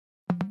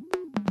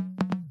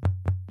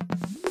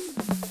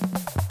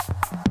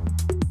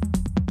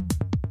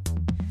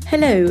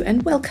Hello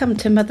and welcome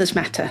to Mothers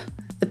Matter,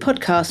 the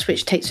podcast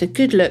which takes a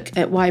good look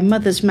at why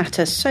mothers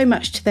matter so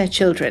much to their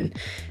children,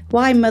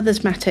 why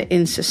mothers matter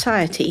in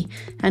society,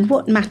 and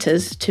what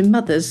matters to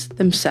mothers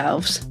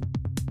themselves.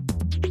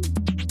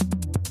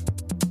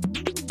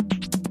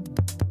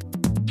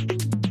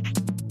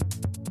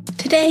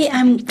 Today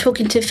I'm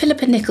talking to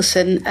Philippa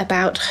Nicholson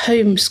about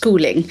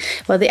homeschooling.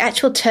 Well, the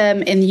actual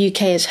term in the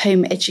UK is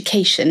home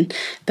education,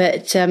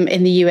 but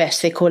in the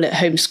US they call it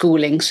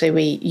homeschooling, so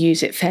we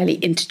use it fairly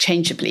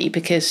interchangeably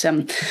because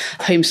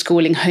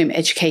homeschooling, home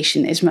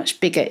education is much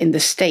bigger in the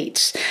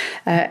States.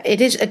 It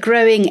is a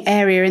growing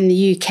area in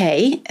the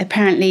UK.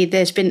 Apparently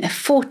there's been a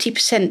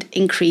 40%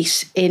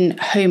 increase in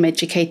home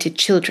educated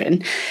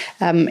children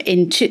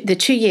in the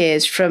 2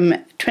 years from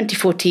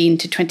 2014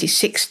 to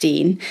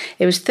 2016.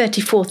 It was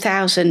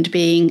 34,000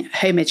 being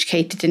home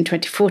educated in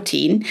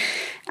 2014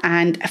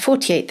 and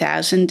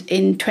 48,000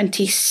 in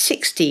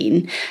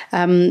 2016.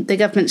 The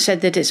government said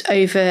that it's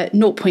over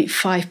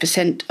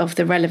 0.5% of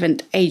the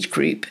relevant age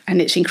group,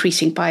 and it's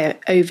increasing by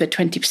over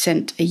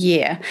 20% a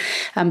year.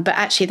 But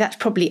actually, that's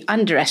probably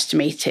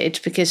underestimated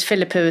because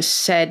Philippa has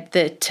said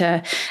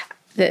that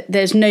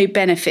there's no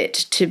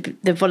benefit to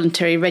the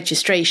voluntary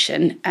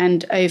registration,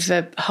 and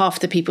over half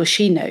the people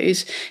she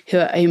knows who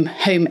are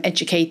home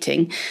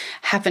educating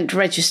haven't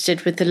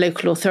registered with the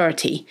local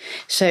authority.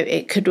 So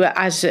it could,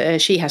 as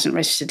she hasn't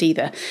registered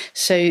either,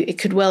 so it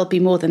could well be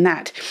more than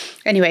that.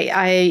 Anyway,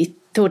 I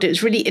thought it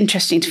was really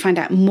interesting to find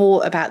out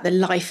more about the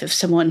life of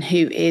someone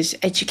who is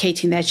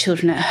educating their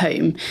children at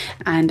home,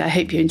 and I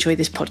hope you enjoy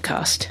this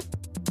podcast.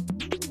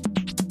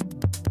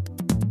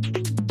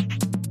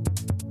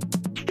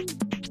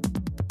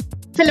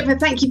 Philippa,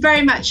 thank you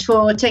very much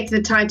for taking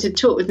the time to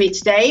talk with me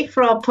today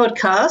for our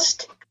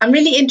podcast. I'm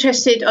really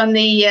interested on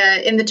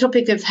in the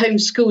topic of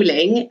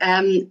homeschooling.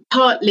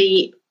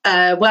 Partly,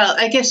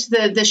 I guess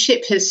the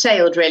ship has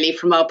sailed really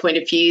from our point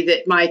of view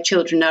that my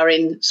children are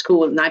in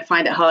school and I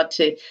find it hard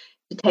to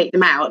take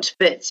them out.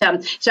 But so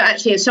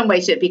actually in some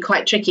ways it'd be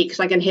quite tricky because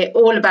I can hear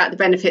all about the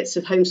benefits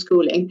of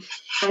homeschooling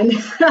and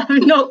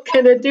I'm not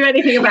going to do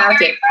anything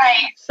about it.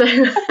 So,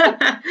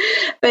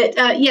 but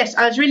yes,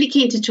 I was really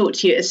keen to talk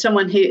to you as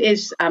someone who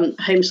is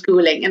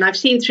homeschooling, and I've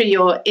seen through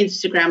your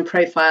Instagram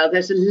profile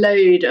there's a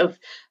load of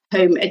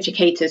home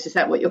educators, is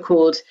that what you're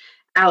called,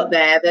 out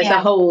there? There's a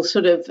whole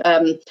sort of,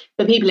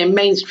 for people in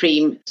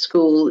mainstream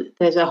school,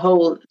 there's a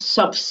whole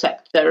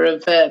subsector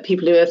of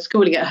people who are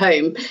schooling at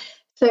home.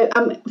 So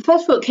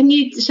first of all, can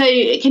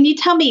you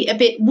tell me a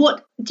bit,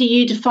 what do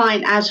you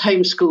define as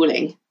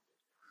homeschooling?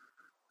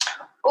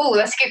 Oh,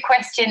 that's a good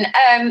question.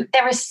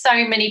 There are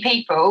so many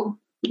people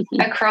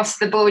across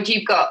the board.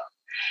 You've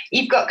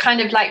got kind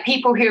of like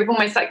people who have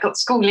almost like got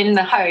school in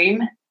the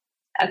home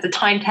as a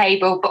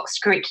timetable,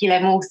 boxed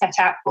curriculum all set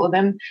out for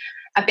them.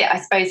 A bit, I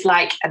suppose,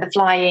 like the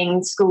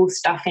flying school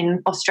stuff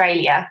in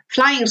Australia.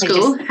 Flying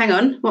school? Hang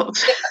on. What?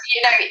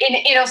 You know,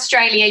 in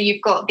Australia,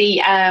 you've got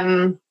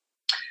the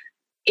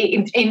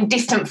in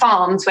distant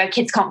farms where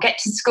kids can't get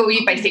to school,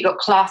 you've basically got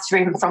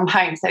classroom from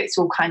home, so it's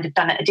all kind of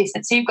done at a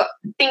distance. So you've got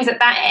things at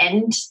that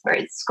end where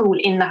it's school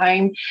in the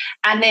home,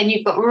 and then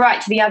you've got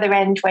right to the other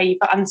end where you've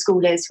got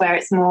unschoolers where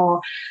it's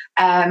more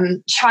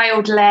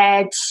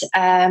child-led.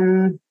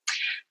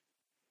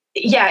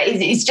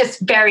 It's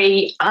just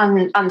very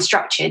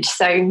unstructured,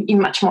 so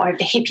you're much more of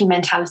the hippie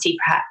mentality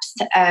perhaps.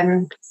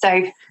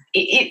 So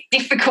it's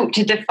difficult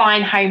to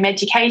define home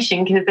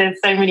education because there's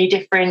so many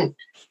different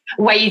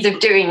ways of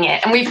doing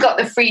it, and we've got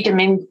the freedom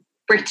in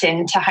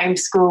Britain to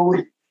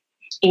homeschool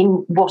in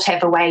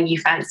whatever way you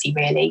fancy,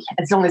 really,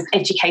 as long as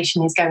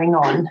education is going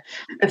on.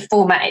 The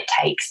format it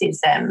takes is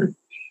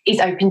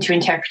open to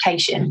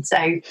interpretation.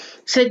 So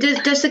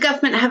does the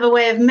government have a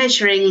way of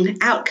measuring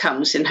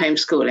outcomes in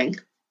homeschooling?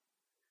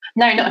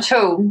 No, not at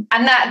all,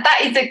 and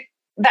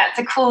that's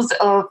a cause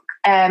of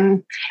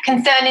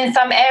concern in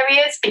some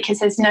areas because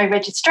there's no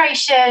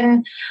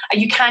registration.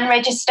 You can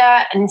register,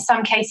 and in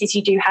some cases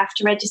you do have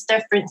to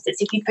register. For instance,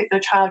 if you put your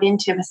child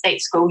into a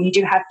state school, you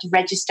do have to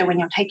register when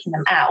you're taking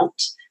them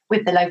out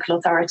with the local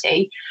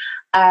authority,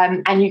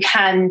 and you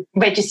can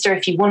register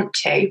if you want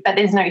to, but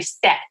there's no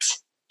set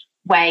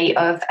way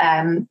of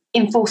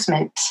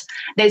enforcement.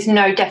 There's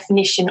no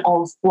definition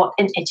of what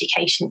an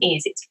education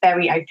is. It's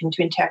very open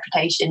to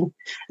interpretation,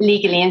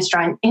 legally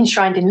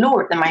enshrined in law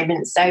at the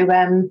moment. So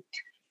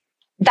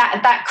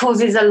that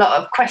causes a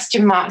lot of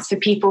question marks for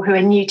people who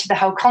are new to the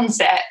whole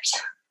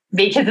concept,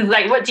 because it's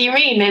like, what do you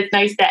mean? There's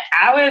no set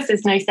hours,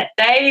 there's no set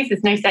days,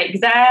 there's no set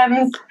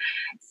exams.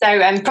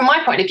 So from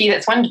my point of view,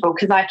 that's wonderful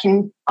because I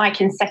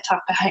can set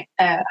up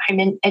a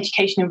home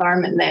education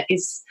environment that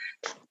is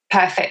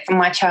perfect for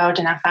my child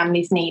and our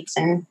family's needs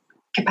and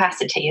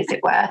capacity, as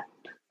it were.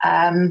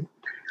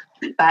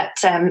 But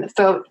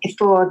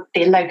for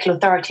the local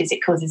authorities,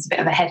 it causes a bit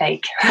of a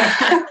headache.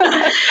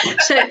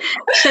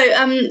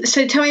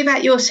 So tell me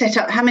about your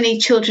setup. How many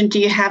children do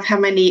you have? How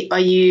many are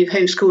you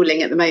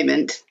homeschooling at the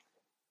moment?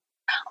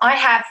 I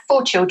have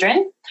 4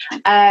 children.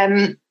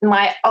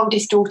 My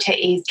oldest daughter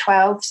is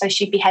 12, so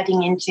she'd be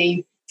heading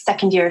into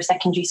second year of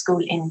secondary school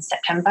in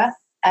September.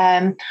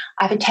 I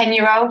have a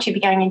 10-year-old who'll be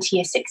going into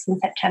year 6 in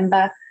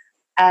September.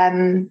 A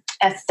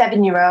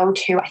 7-year-old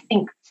who I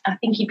think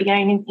he'd be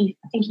going in,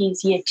 I think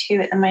he's year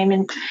 2 at the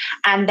moment.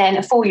 And then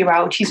a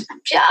 4-year-old who's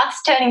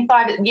just turning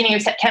 5 at the beginning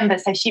of September.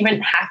 So she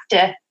wouldn't have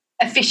to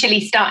officially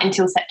start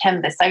until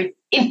September. So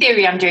in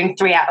theory, I'm doing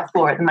 3 out of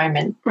 4 at the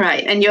moment.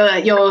 Right. And you're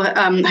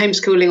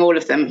homeschooling all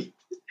of them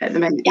at the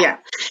moment?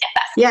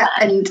 Yeah.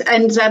 And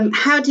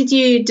how did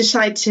you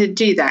decide to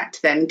do that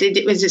then?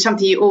 Was it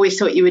something you always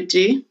thought you would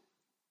do?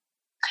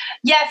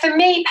 Yeah, for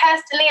me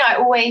personally, I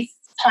always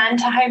planned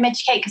to home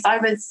educate because I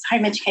was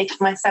home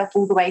educated myself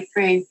all the way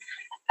through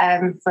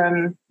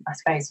from, I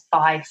suppose,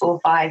 5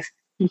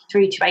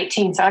 through to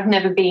 18. So I've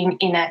never been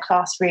in a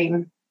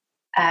classroom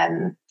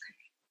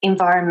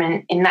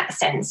environment in that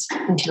sense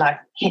until I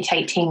hit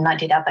 18 and I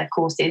did other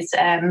courses.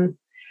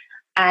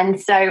 And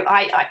so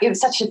it was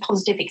such a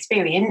positive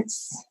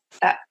experience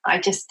that I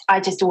just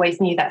always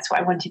knew that's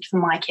what I wanted for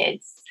my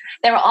kids.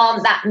 There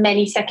aren't that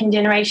many second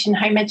generation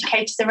home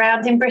educators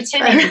around in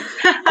Britain. When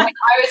I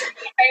was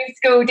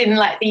homeschooled in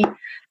like the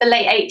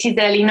late 80s,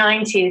 early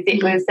 90s,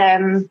 it was,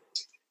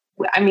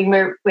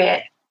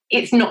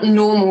 it's not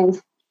normal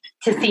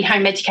to see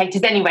home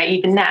educators anyway,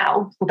 even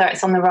now, although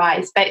it's on the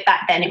rise. But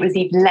back then it was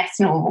even less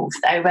normal.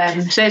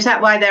 So is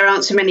that why there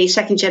aren't so many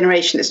second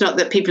generation? It's not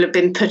that people have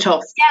been put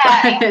off.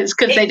 Yeah, it's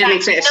because they don't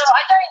exist. No,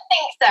 I don't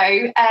think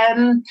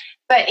so.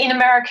 But in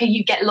America,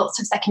 you get lots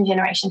of second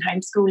generation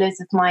homeschoolers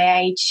of my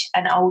age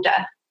and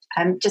older.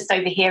 Just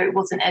over here, it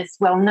wasn't as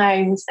well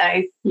known. So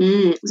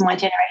my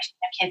generation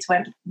of kids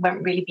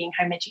weren't really being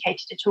home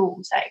educated at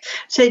all.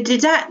 So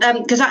did that,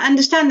 because I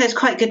understand there's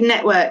quite good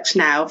networks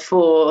now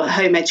for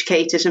home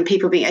educators and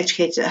people being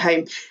educated at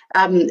home,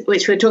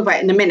 which we'll talk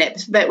about in a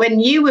minute. But when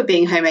you were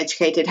being home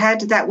educated, how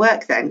did that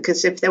work then?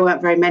 Because if there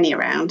weren't very many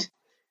around.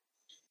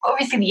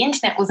 Obviously, the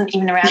internet wasn't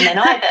even around then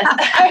either.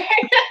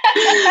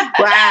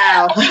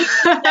 Wow. Only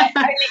came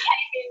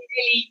in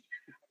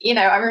really,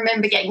 I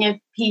remember getting a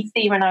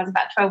PC when I was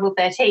about 12 or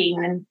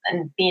 13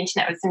 and the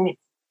internet was in its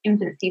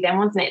infancy then,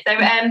 wasn't it? So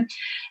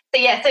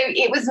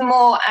it was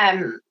more,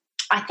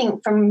 I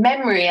think from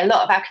memory, a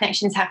lot of our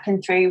connections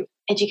happened through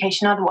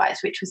Education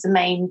Otherwise, which was the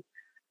main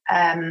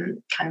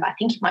I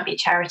think it might be a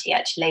charity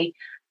actually.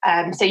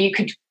 So you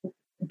could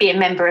be a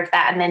member of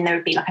that and then there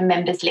would be like a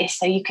members list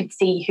so you could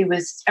see who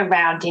was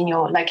around in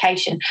your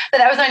location, but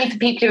that was only for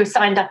people who were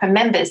signed up and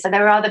members, so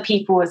there were other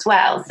people as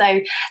well.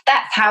 So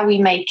that's how we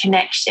made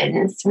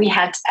connections. We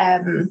had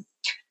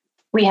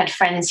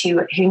friends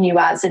who knew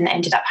us and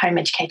ended up home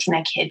educating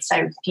their kids, so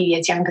a few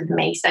years younger than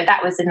me, so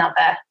that was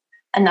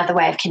another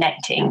way of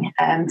connecting.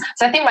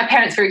 So I think my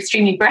parents were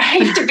extremely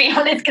brave, to be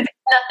honest, because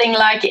it's nothing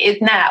like it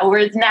is now,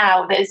 whereas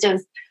now there's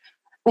just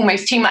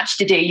almost too much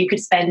to do. You could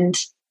spend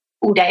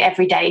all day,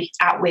 every day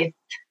out with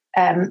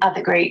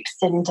other groups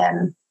and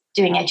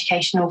doing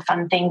educational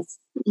fun things.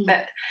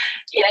 But,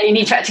 you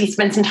need to actually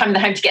spend some time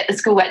at home to get the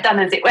schoolwork done,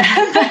 as it were.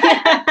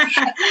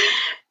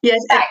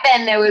 Yes. Back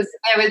then there was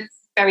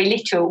very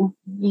little.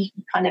 You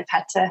kind of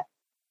had to,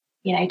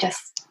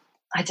 just,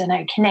 I don't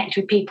know, connect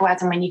with people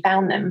as and when you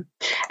found them.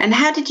 And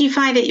how did you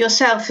find it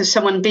yourself as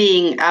someone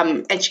being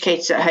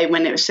educated at home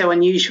when it was so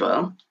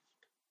unusual?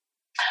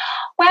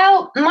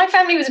 Well, my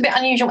family was a bit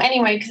unusual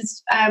anyway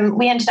because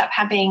we ended up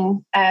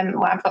having,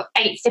 I've got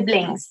 8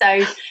 siblings,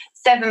 so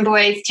 7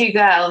 boys, 2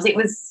 girls. It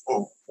was,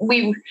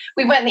 we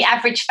weren't the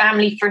average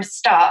family for a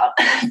start.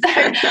 So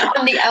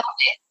I'm the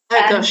eldest.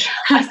 Oh gosh.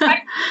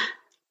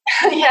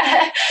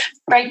 Yeah,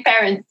 great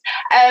parents.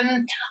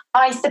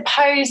 I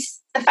suppose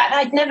the fact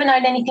that I'd never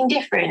known anything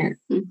different.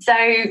 So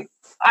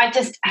I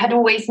just had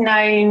always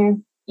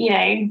known,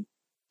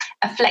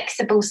 a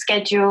flexible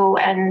schedule,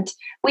 and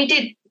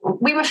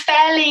we were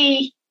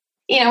fairly,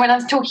 when I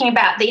was talking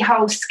about the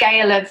whole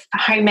scale of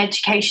home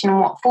education and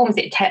what forms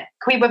it took,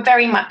 we were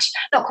very much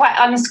not quite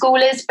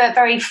unschoolers, but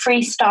very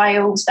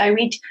freestyle. So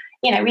we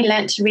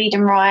learnt to read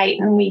and write,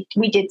 and we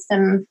did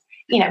some,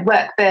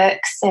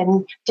 workbooks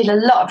and did a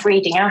lot of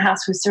reading. Our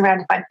house was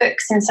surrounded by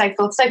books and so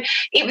forth. So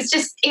it was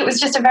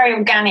just a very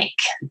organic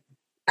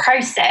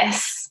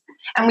process,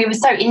 and we were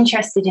so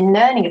interested in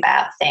learning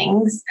about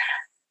things.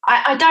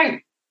 I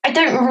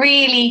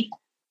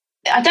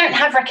don't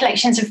have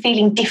recollections of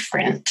feeling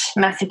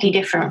massively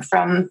different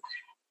from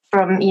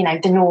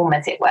the norm,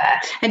 as it were.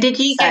 And did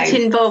you get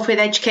involved with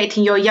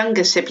educating your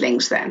younger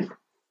siblings then?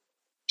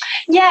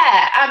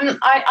 Yeah,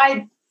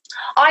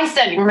 I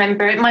certainly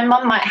remember it. My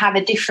mum might have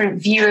a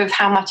different view of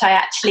how much I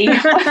actually was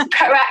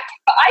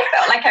proactive, but I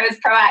felt like I was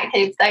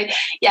proactive. So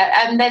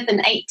yeah, there's an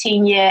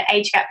 18-year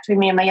age gap between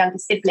me and my younger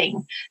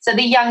sibling. So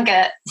the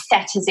younger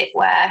set, as it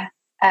were,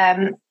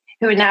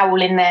 who are now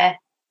all in their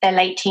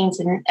late teens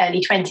and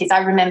early 20s, I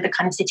remember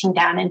kind of sitting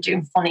down and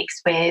doing phonics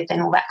with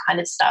and all that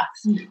kind of stuff.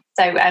 So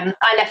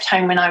I left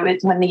home when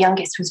the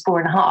youngest was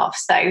 4.5,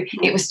 so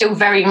it was still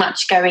very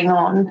much going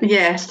on.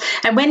 Yes.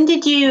 And when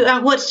did you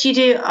what did you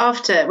do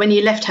after, when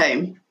you left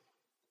home?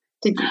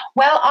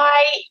 Well,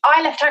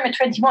 I left home at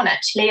 21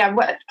 actually. I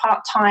worked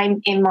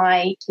part-time in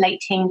my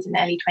late teens and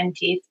early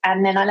 20s,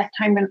 and then I left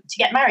home to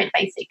get married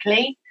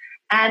basically.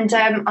 And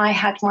I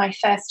had my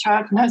first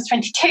child when I was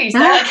 22. So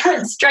I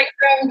went straight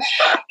from,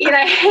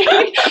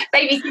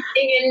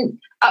 babysitting and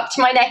up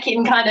to my neck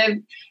in kind of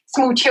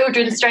small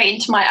children straight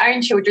into my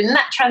own children. And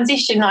that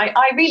transition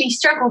I really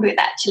struggled with,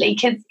 actually,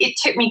 because it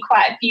took me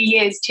quite a few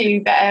years to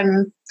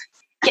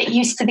get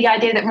used to the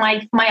idea that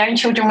my own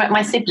children weren't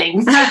my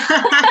siblings.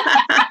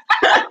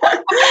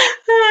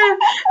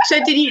 So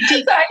it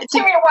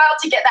took me a while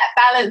to get that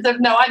balance of,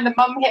 no, I'm the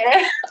mum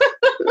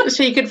here.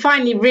 So you could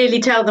finally really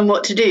tell them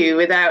what to do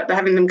without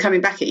having them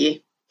coming back at you.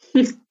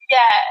 Yeah,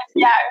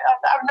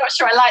 I'm not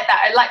sure I like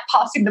that. I like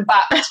passing the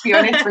buck, to be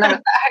honest, when I'm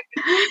at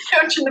home.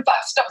 Children, the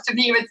buck stops with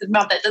you as a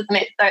mother, doesn't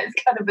it? So it's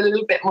kind of a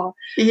little bit more,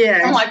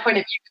 from my point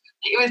of view.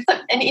 It was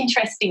an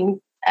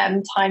interesting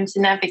time to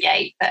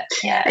navigate, but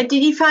yeah.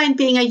 Did you find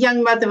being a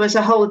young mother was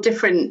a whole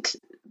different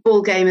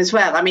ball game as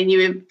well? I mean,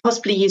 you were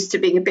possibly used to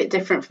being a bit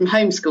different from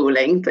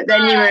homeschooling, but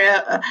then you were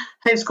a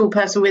homeschool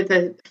person with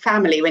a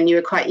family when you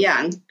were quite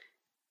young.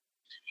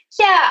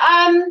 Yeah,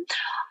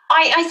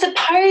 I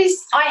suppose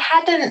I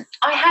hadn't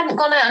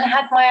gone out and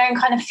had my own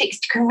kind of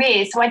fixed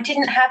career, so I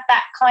didn't have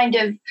that kind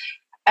of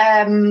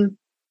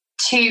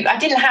I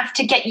didn't have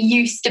to get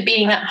used to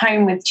being at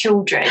home with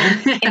children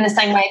in the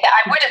same way that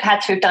I would have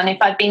had to have done if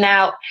I'd been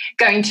out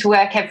going to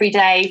work every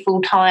day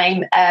full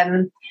time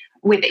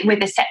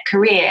with a set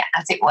career,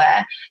 as it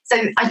were. So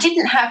I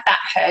didn't have that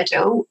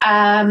hurdle.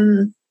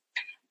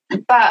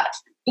 But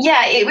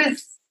yeah,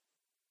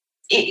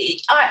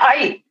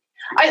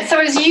 so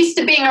I was used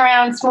to being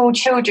around small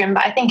children,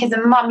 but I think as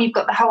a mum, you've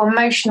got the whole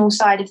emotional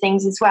side of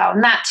things as well,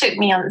 and that took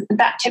me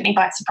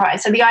by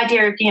surprise. So the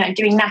idea of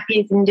doing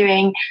nappies and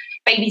doing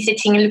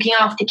babysitting and looking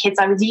after kids,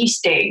 I was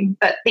used to,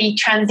 but the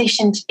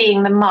transition to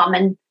being the mum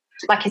and,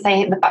 like I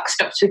say, the buck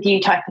stops with you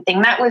type of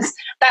thing, that was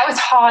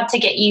hard to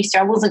get used to.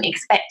 I wasn't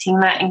expecting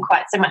that in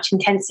quite so much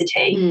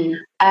intensity.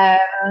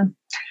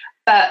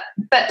 But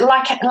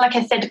like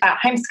I said about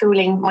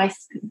homeschooling,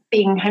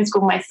 being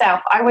homeschooled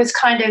myself, I was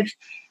kind of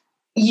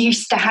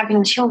used to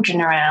having children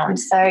around.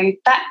 So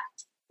that,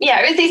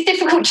 it's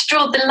difficult to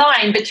draw the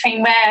line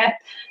between where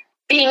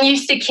being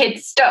used to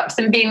kids stops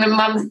and being the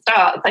mum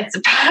starts, I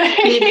suppose.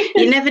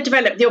 You never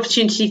developed the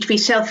opportunity to be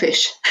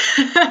selfish.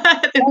 No,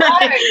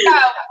 I'm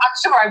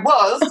sure I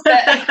was,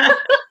 but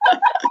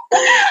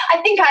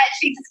I think I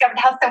actually discovered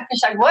how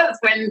selfish I was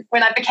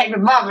when I became a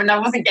mum and I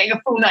wasn't getting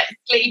a full night's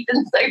sleep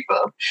and so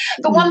forth.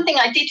 But one thing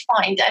I did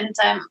find, and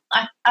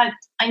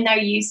I know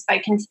you've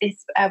spoken to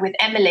this with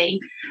Emily,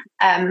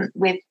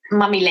 with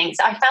Mummy Links,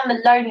 I found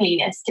the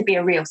loneliness to be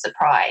a real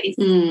surprise.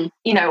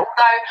 Although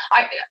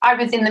I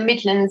was in the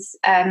Midlands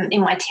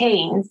in my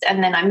teens,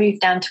 and then I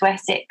moved down to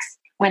Essex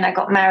when I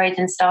got married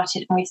and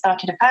we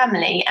started a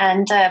family.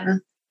 And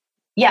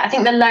I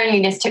think the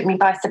loneliness took me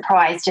by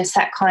surprise, just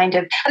that kind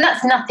of, and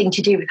that's nothing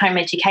to do with home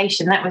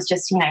education. That was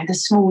just, the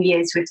small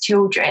years with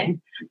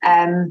children,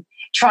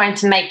 trying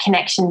to make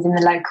connections in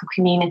the local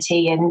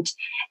community and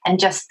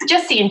just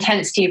the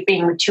intensity of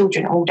being with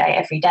children all day,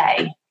 every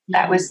day.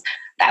 That was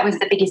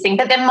the biggest thing.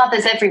 But then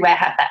mothers everywhere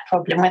have that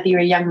problem, whether you're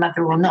a young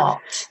mother or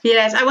not.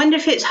 Yes, I wonder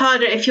if it's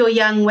harder if you're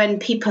young when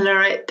people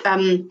are at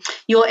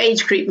your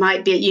age group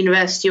might be at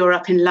university or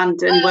up in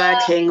London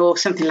working or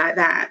something like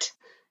that.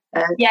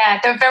 There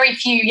are very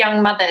few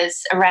young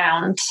mothers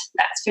around,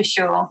 that's for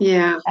sure.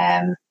 Yeah.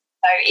 So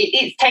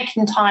it's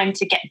taken time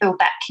to build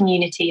that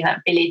community, that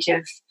village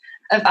of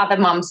other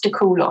mums to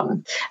call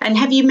on. And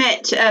have you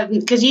met,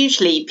 because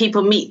usually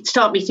people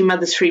start meeting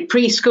mothers through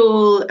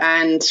preschool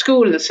and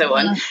school and so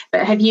on,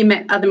 but have you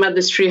met other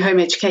mothers through home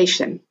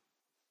education?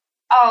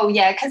 Oh,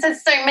 yeah, because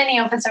there's so many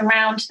of us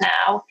around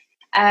now.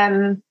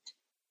 I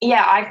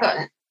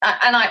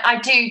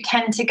do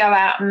tend to go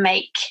out and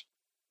make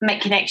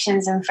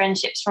connections and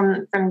friendships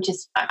from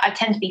just, I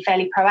tend to be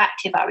fairly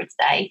proactive, I would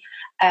say.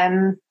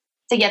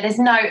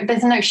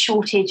 There's no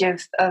shortage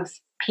of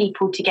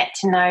people to get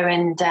to know,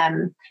 and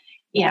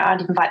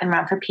I'd invite them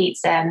around for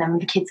pizza, and then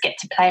the kids get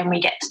to play and we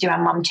get to do our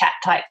mum chat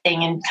type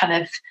thing and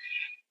kind of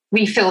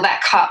refill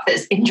that cup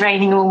that's been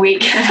draining all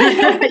week.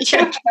 There's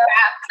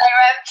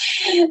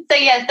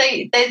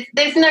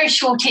no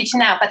shortage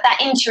now, but that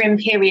interim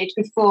period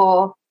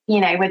before,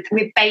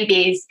 with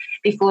babies,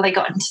 before they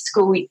got into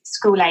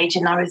school age,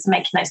 and I was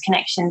making those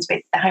connections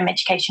with the home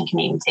education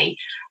community,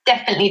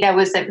 definitely it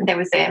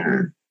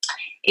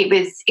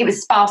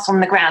was sparse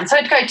on the ground. So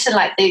I'd go to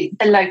like the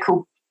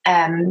local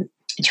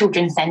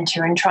children's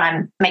centre and try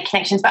and make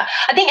connections. But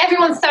I think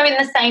everyone's so in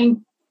the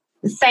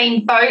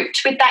same boat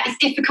with that. It's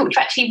difficult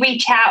to actually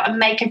reach out and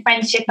make a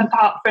friendship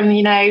apart from,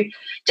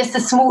 just the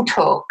small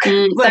talk. So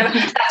that's where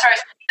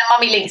the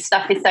Mummy Link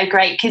stuff is so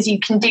great, because you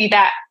can do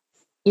that,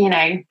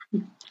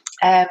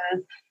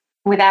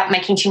 without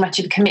making too much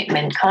of a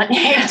commitment, can't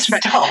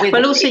you?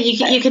 Well, also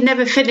you can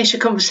never finish a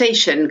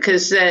conversation,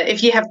 because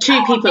if you have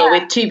two people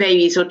with two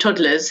babies or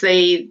toddlers,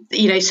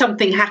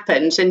 something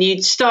happens and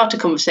you start a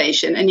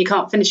conversation and you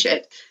can't finish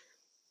it.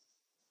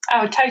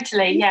 Oh,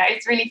 totally. Yeah,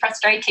 it's really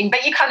frustrating.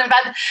 But you kind of,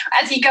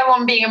 as you go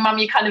on being a mum,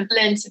 you kind of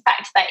learn to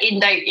factor that in,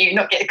 don't you?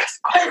 Not get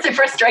quite so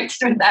frustrated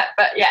with that,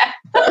 but yeah.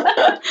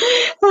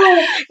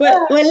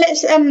 Well,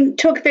 let's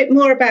talk a bit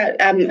more about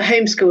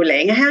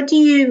homeschooling. How do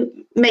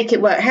you make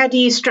it work? How do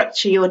you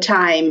structure your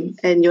time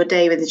and your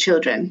day with the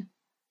children?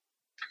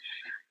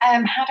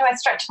 How do I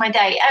structure my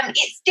day?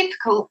 It's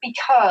difficult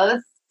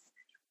because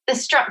the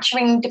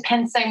structuring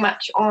depends so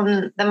much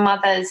on the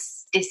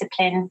mother's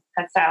discipline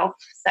herself.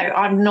 So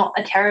I'm not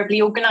a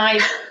terribly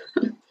organised,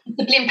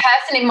 disciplined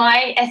person in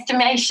my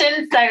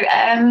estimation.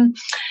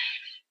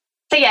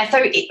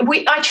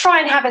 I try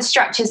and have a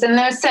structures, and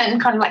there are certain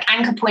kind of like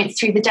anchor points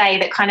through the day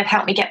that kind of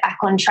help me get back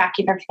on track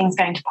if everything's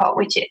going to pot,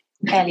 which it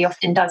fairly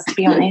often does, to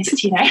be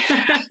honest. You know,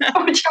 children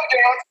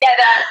all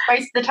together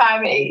most of the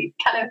time, it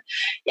kind of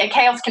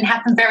chaos can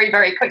happen very,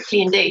 very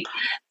quickly indeed.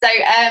 So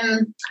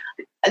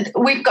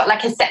we've got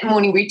like a set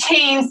morning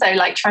routine, so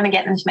like trying to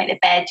get them to make their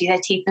bed, do their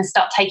teeth, and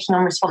start taking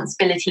on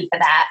responsibility for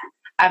that.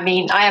 I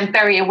mean, I am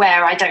very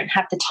aware I don't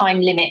have the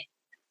time limit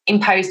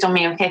imposed on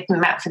me of getting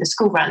them out for the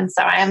school run,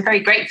 so I am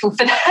very grateful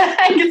for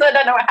that because I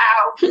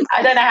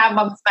don't know how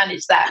mums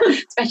manage that,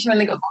 especially when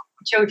they've got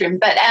children.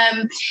 But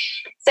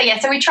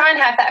so we try and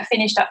have that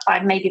finished up by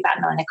maybe about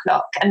 9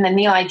 o'clock, and then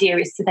the idea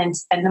is to then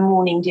spend the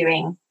morning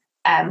doing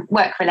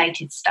work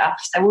related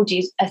stuff. So we'll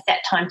do a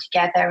set time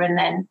together, and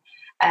then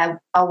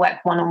I'll work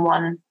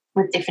one-on-one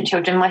with different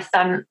children. My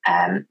son,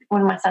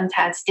 one of my sons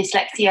has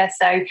dyslexia,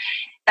 so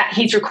that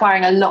he's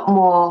requiring a lot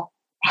more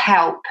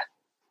help.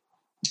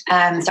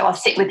 So I'll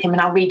sit with him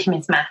and I'll read him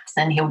his maths,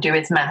 and he'll do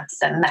his maths,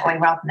 and that way,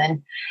 rather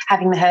than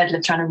having the hurdle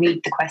of trying to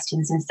read the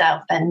questions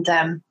himself.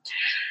 So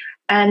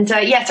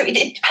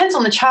it depends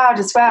on the child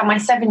as well. My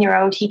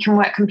 7-year-old, he can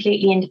work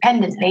completely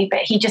independently, but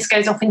he just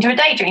goes off into a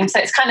daydream. So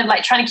it's kind of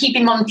like trying to keep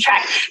him on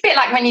track. A bit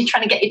like when you're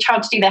trying to get your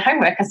child to do their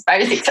homework, I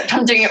suppose, except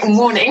I'm doing it all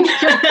morning.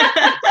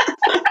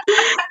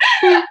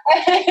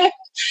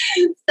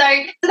 So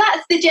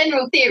that's the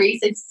general theory.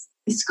 So it's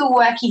the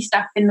schoolworky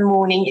stuff in the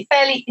morning.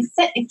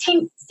 It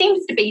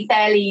seems to be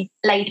fairly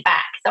laid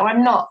back. So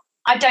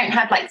I don't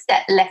have like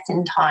set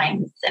lesson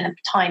times and a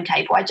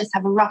timetable. I just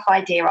have a rough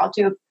idea. I'll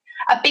do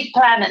a big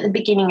plan at the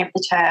beginning of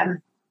the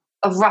term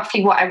of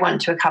roughly what I want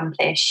to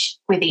accomplish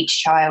with each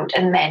child,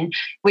 and then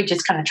we're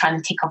just kind of trying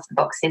to tick off the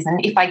boxes.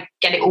 And if I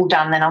get it all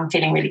done, then I'm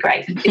feeling really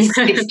great. This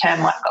term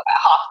I've got about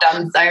half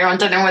done, so I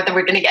don't know whether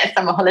we're going to get a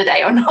summer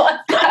holiday or not.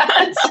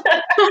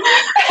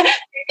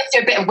 Do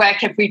a bit of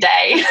work every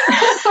day.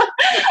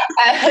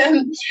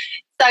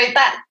 So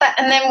that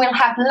and then we'll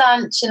have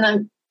lunch,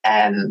 and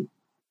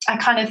I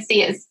kind of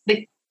see it as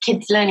the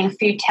kids learning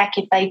food tech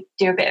if they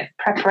do a bit of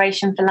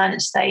preparation for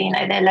lunch. So, you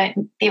know,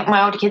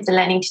 my older kids are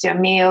learning to do a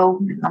meal.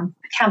 I'm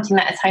counting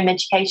that as home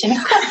education.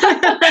 And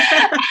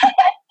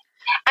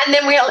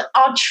then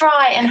I'll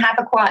try and have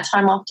a quiet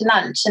time after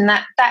lunch, and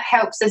that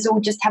helps us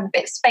all just have a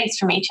bit of space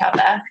from each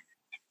other.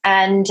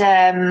 And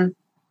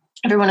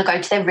everyone will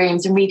go to their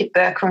rooms and read a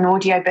book or an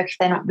audio book if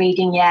they're not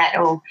reading yet,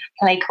 or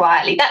play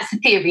quietly. That's the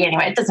theory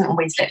anyway. It doesn't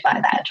always look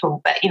like that at all,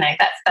 but, you know,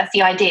 that's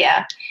the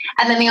idea.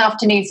 And then the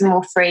afternoons are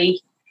more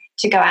free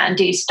to go out and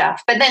do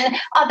stuff. But then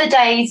other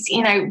days,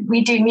 you know,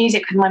 we do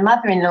music with my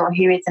mother-in-law,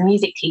 who is a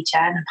music teacher,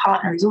 and her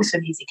partner is also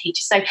a music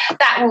teacher. So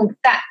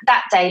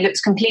that day looks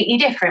completely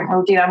different.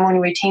 We'll do our morning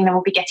routine, then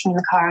we'll be getting in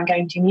the car and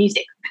going to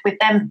music with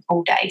them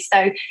all day.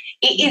 So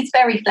it is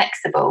very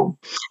flexible.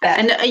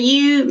 And are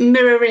you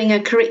mirroring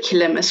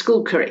a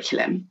school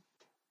curriculum?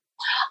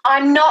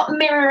 I'm not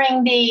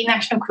mirroring the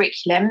national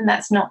curriculum.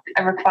 That's not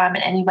a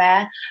requirement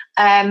anywhere.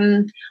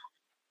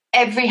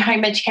 Every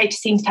home educator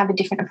seems to have a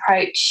different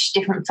approach,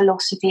 different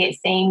philosophy, it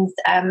seems.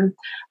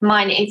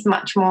 Mine is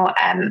much more,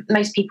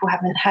 most people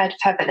haven't heard of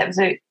her, but there was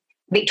a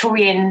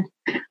Victorian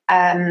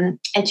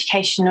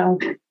educational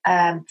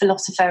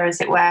philosopher,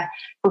 as it were,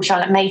 called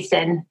Charlotte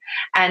Mason.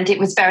 And it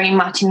was very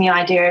much in the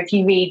idea of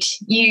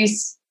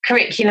use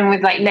curriculum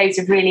with like loads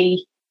of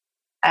really,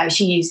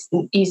 she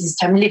uses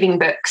the term living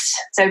books.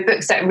 So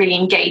books that really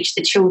engage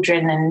the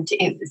children, and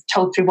it was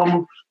told through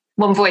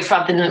one voice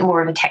rather than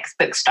more of a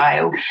textbook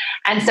style.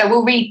 And so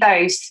we'll read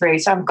those through.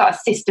 So I've got a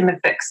system of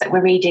books that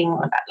we're reading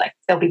about, like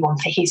there'll be one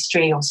for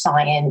history or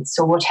science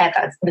or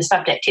whatever the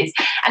subject is.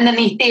 And then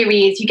the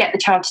theory is you get the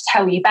child to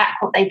tell you back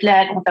what they've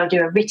learned, or they'll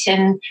do a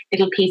written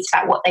little piece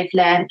about what they've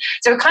learned.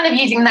 So we're kind of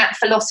using that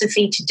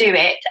philosophy to do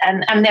it.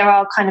 And there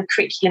are kind of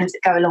curriculums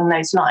that go along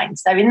those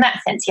lines. So in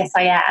that sense, yes,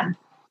 I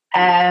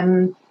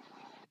am.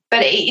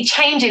 But it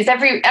changes. I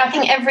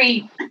think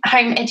every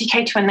home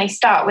educator, when they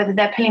start, whether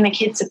they're pulling their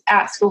kids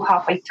out of school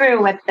halfway through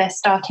or whether they're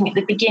starting at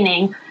the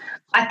beginning,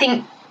 I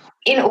think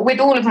with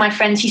all of my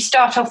friends, you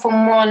start off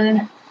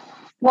on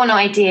one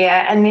idea,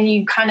 and then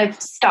you kind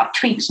of start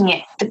tweaking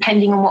it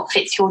depending on what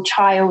fits your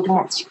child and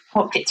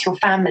what fits your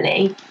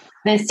family.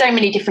 There's so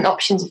many different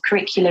options of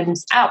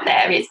curriculums out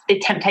there. The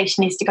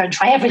temptation is to go and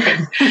try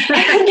everything.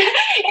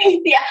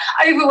 Yeah,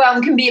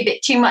 overwhelm can be a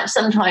bit too much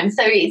sometimes.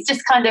 So it's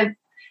just kind of,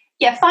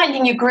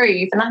 finding your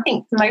groove. And I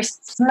think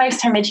most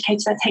home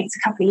educators, that takes a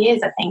couple of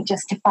years, I think,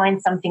 just to find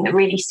something that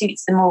really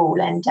suits them all.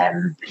 And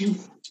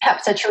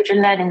helps our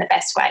children learn in the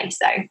best way.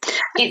 So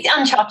it's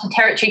uncharted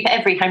territory for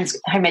every home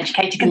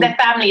educator, because their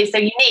family is so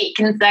unique,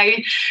 and so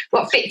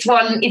what fits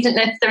one isn't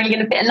necessarily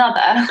going to fit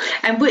another.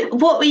 And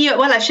what were you?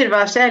 Well, I should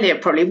have asked earlier.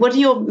 Probably, what are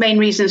your main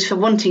reasons for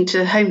wanting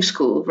to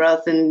homeschool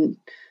rather than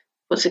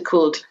what's it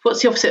called?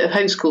 What's the opposite of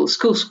homeschool?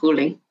 School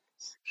schooling.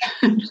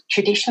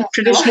 Traditional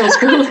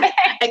school,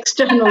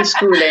 external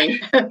schooling.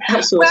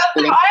 Well, so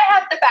I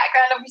had the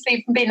background,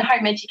 obviously, from being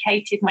home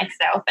educated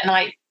myself, and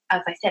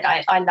as I said,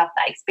 I love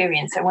that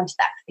experience. I wanted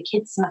that for the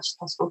kids as much as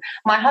possible.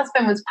 My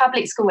husband was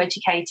public school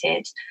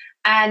educated,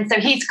 and so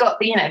he's got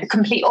the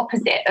complete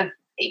opposite of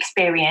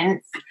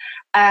experience.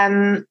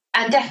 And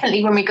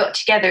definitely when we got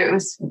together, it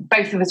was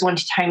both of us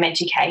wanted to home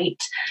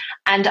educate,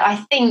 and I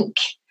think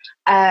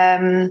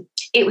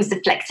it was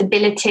the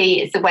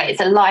flexibility, it's the way,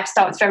 it's a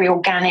lifestyle, it's very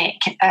organic.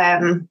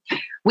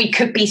 We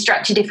could be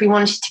structured if we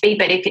wanted to be,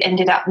 but if it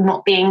ended up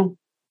not being,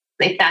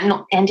 if that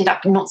ended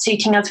up not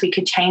suiting us, we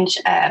could change.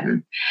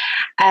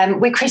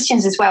 We're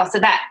Christians as well, so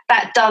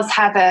that does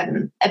have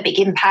a big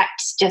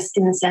impact, just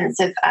in the sense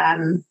of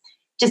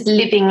just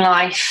living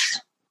life,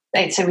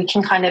 so we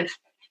can kind of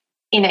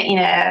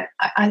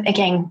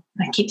again,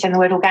 I keep saying the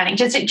word organic,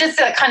 just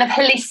a kind of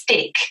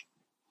holistic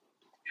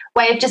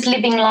way of just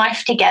living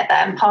life together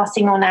and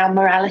passing on our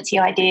morality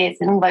ideas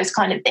and all those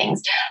kind of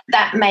things.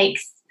 That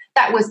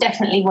was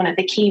definitely one of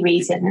the key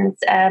reasons.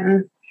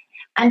 And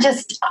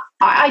just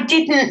I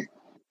didn't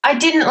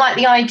like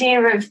the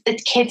idea of the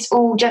kids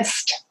all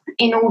just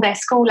in all their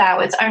school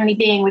hours only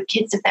being with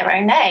kids of their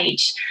own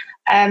age.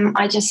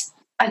 I just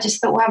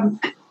thought, well,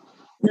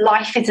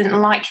 life isn't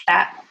like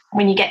that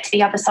when you get to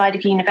the other side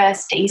of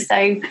university.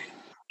 So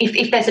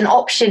if there's an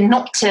option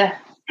not to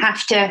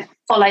have to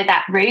follow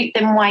that route,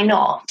 then why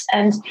not?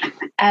 And so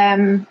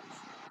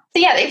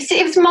yeah,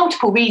 it was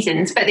multiple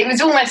reasons, but it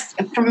was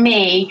almost, for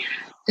me,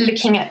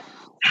 looking at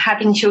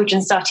having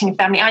children, starting a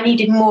family, I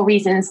needed more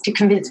reasons to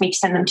convince me to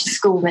send them to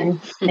school than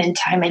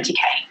to home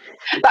educate.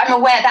 But I'm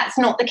aware that's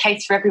not the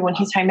case for everyone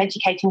who's home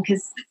educating,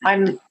 because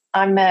I'd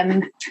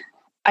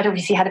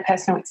obviously had a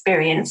personal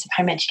experience of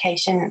home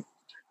education.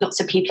 Lots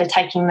of people are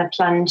taking the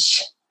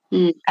plunge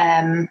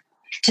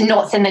to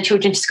not send their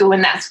children to school,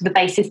 and that's the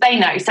basis they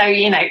know. So,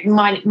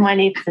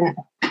 mine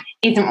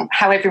isn't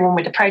how everyone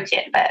would approach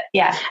it, but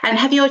yeah. And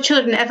have your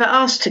children ever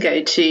asked to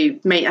go to,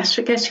 I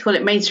guess you call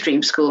it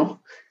mainstream school?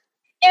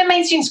 Yeah,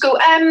 mainstream school.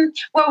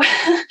 Well,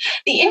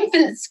 the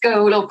infant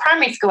school, or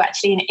primary school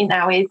actually in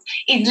ours,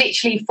 is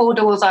literally 4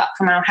 doors up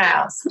from our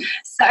house.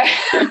 So I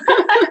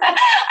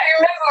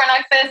remember when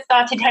I first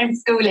started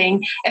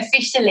homeschooling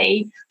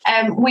officially,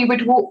 we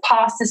would walk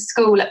past the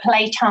school at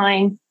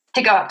playtime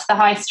to go up to the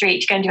high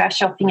street to go and do our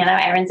shopping and our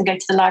errands and go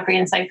to the library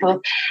and so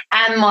forth.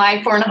 And my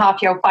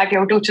 4.5-year-old,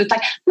 5-year-old daughter was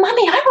like,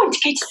 "Mummy, I want to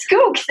go to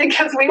school,"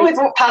 because we always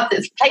walk past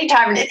at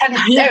playtime and it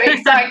sounded so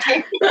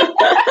exciting.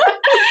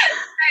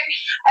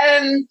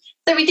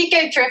 So we did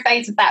go through a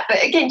phase of that,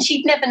 but again,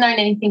 she'd never known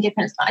anything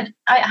different. I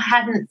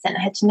hadn't sent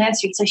her to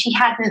nursery, so she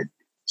hadn't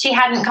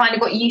kind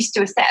of got used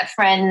to a set of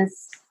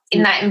friends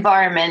in that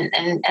environment,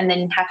 and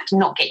then have to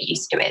not get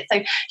used to it.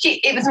 So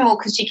it was more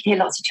because she could hear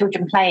lots of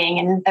children playing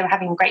and they were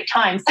having a great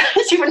time, so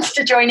she wanted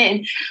to join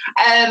in.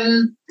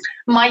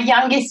 My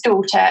youngest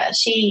daughter,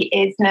 she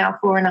is now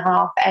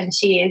 4.5, and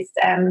she is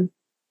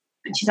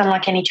she's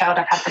unlike any child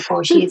I've had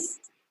before. She's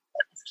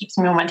keeps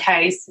me on my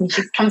toes, and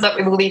she comes up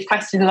with all these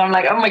questions, and I'm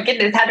like, oh my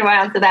goodness, how do I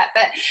answer that?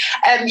 But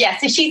yeah,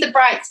 so she's a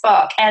bright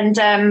spark,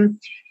 and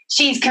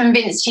she's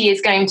convinced she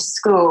is going to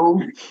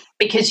school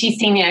because she's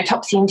seen,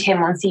 Topsy and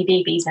Tim on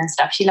CBeebies and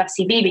stuff. She loves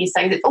CBeebies,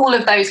 so all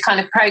of those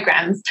kind of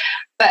programs.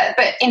 But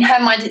in her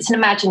mind, it's an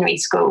imaginary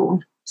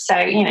school. So,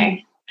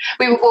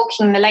 we were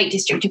walking the Lake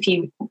District a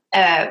few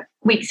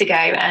weeks ago,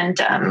 and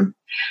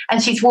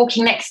she's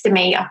walking next to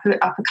me up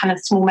a kind of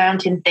small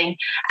mountain thing,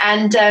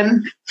 and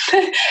and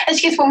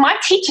she goes, "Well, my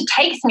teacher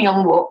takes me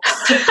on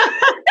walks."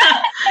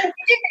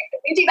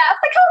 You do that. I was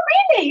like, "Oh,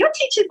 really? Your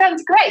teacher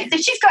sounds great." So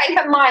she's got in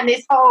her mind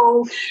this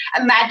whole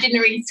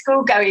imaginary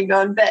school going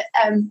on, but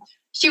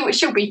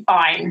she'll be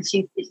fine.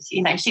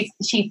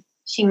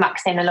 She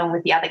mucks in along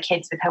with the other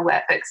kids with her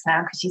workbooks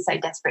now because she's so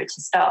desperate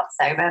to start.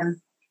 So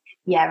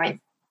yeah,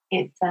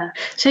 it's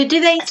so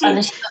do they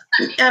do,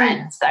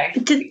 friends, so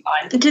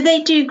do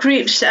they do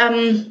groups? I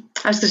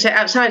was going to say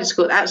outside of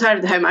school, outside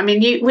of the home. I mean,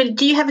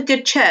 do you have a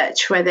good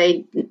church where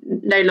they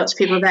know lots of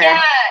people there? Yeah,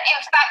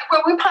 in fact,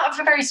 well, we're part of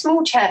a very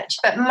small church,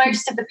 but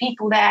most of the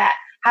people there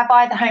have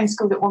either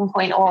homeschooled at one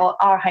point or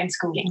are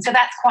homeschooling, so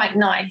that's quite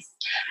nice.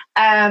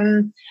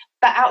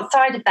 But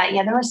outside of that,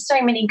 yeah, there are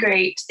so many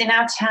groups in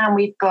our town.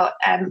 We've got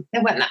there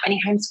weren't that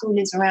many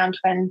homeschoolers around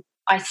when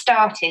I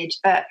started,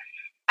 but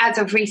as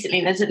of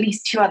recently, there's at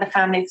least 2 other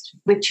families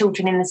with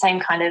children in the same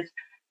kind of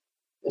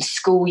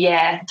school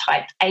year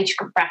type age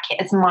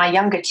bracket as my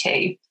younger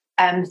 2.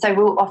 So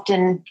we'll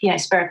often,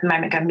 spur of the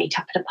moment, go and meet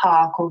up at a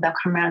park, or they'll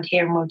come around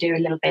here and we'll do a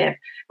little bit of,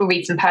 we'll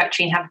read some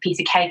poetry and have a piece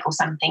of cake or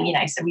something,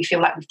 so we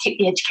feel like we've ticked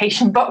the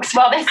education box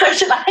while they're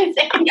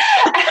socialising.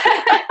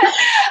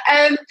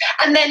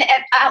 And then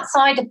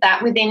outside of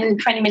that, within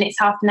 20 minutes,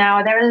 half an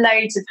hour, there are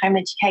loads of home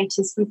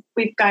educators.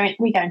 We go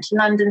into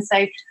London,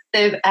 so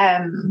the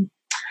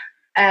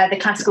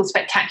Classical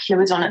Spectacular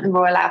was on at the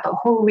Royal Albert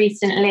Hall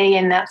recently,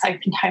 and that's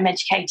opened home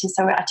educators.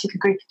 So I took a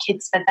group of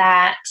kids for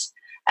that.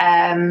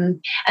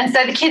 And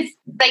so the kids,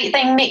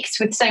 they mix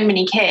with so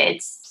many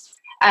kids,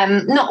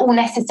 not all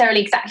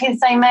necessarily exactly the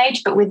same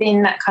age, but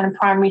within that kind of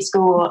primary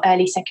school or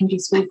early secondary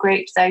school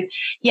group. So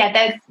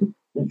yeah,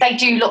 they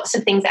do lots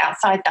of things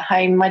outside the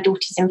home. My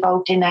daughter's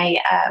involved in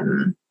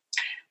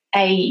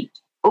a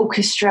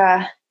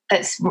orchestra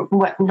that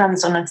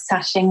runs on a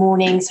Saturday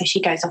morning, so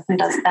she goes off and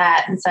does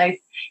that. And so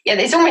yeah,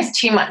 there's almost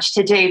too much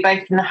to do,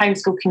 both in the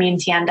homeschool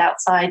community and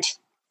outside,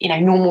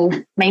 normal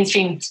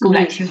mainstream school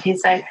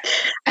activities. So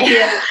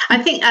yeah,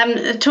 I think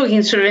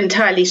talking sort of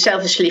entirely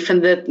selfishly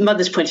from the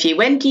mother's point of view,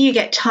 when do you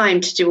get time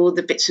to do all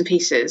the bits and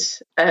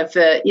pieces of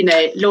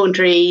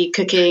laundry,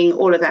 cooking,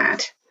 all of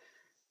that?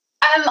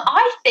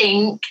 I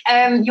think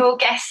your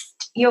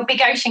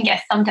Big Ocean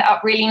guest summed it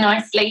up really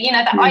nicely.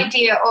 That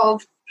idea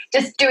of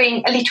just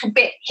doing a little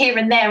bit here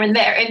and there,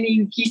 and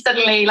you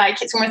suddenly,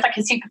 like, it's almost like a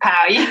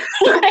superpower.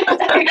 So I'll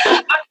try and get a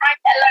load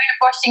of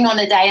washing on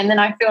a day, and then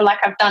I feel like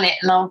I've done it,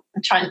 and I'll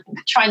try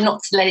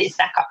not to let it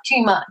stack up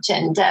too much.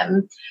 And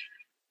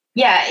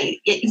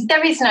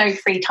there is no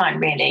free time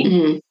really.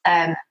 To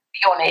be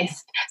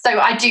honest, so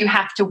I do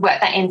have to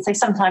work that in. So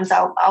sometimes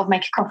I'll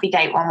make a coffee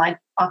date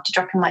after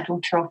dropping my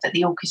daughter off at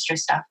the orchestra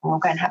stuff, and we'll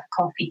go and have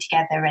coffee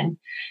together. And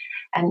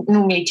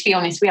normally, to be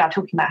honest, we are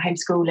talking about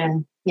homeschool,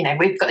 and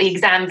we've got the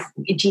exams,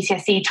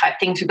 GCSE type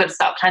things we've got to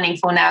start planning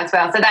for now as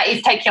well. So that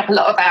is taking up a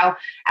lot of our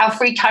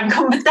free time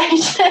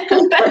conversation.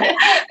 but yeah,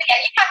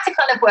 you have to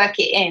kind of work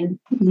it in.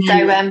 So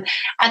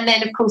and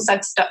then of course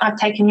I've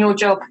taken your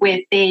job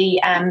with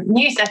the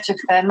newsletter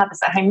for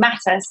Mothers at Home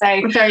Matter.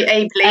 So very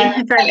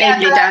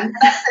ably done.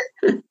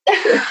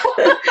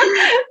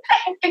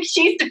 Big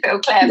shoes to fill,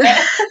 Claire.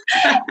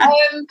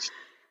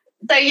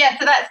 So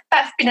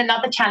that's been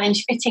another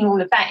challenge, fitting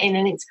all of that in.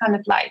 And it's kind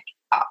of like,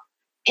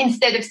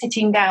 instead of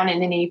sitting down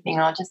in an evening,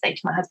 I'll just say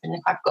to my husband,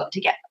 if I've got to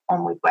get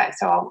on with work,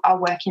 so I'll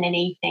work in an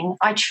evening.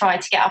 I try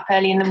to get up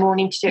early in the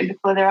morning to do it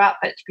before they're up,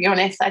 but to be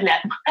honest, I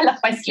love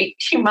my sleep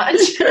too much.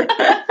 So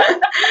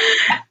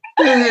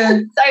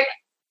I'm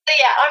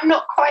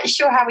not quite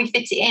sure how we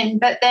fit it in.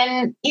 But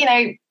then,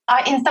 in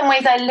some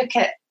ways I look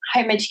at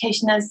home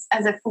education as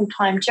a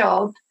full-time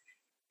job.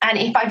 And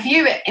if I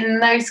view it in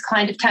those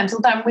kind of terms,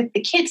 although I'm with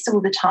the kids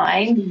all the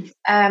time,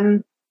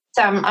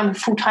 so I'm a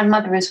full-time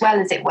mother as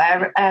well, as it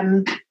were.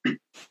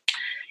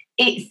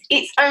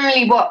 It's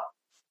only what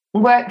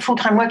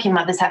full-time working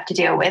mothers have to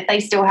deal with. They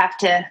still have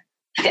to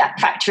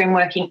factor in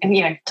working,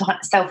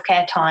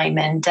 self-care time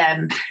and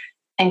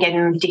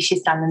getting the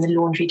dishes done and the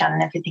laundry done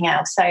and everything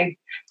else. So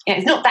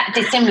it's not that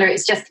dissimilar.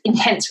 It's just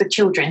intense with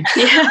children.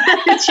 Yeah,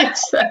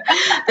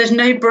 there's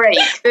no break.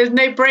 There's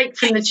no break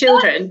from the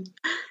children.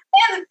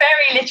 There's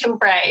very little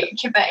break,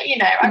 but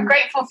I'm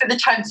grateful for the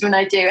times when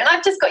I do, and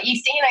I've just got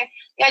used to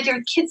the idea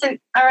of kids are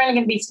only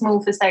going to be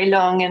small for so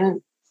long,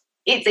 and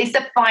it's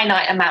a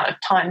finite amount of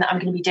time that I'm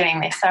going to be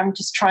doing this, so I'm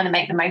just trying to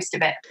make the most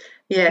of it.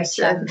 Yes,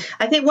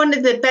 I think one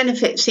of the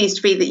benefits seems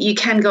to be that you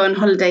can go on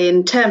holiday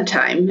in term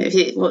time.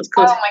 What's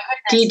called? Oh my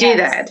goodness! Do you do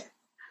that?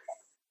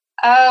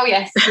 Oh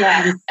yes,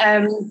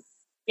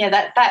 yeah.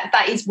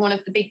 That is one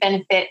of the big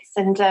benefits,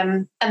 and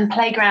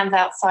playgrounds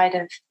outside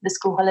of the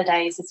school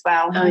holidays as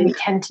well. Oh, we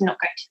tend to not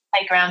go to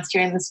playgrounds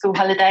during the school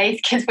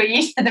holidays because we're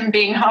used to them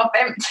being half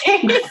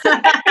empty.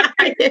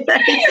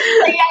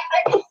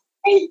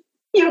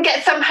 You'll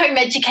get some home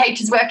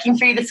educators working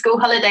through the school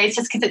holidays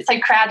just because it's so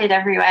crowded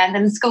everywhere, and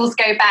then the schools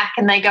go back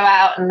and they go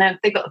out and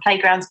they've got the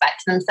playgrounds back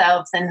to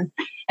themselves and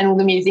all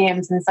the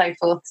museums and so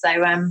forth. So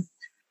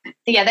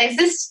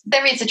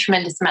there is a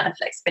tremendous amount of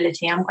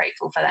flexibility. I'm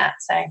grateful for that.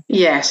 So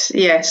yes.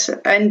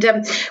 And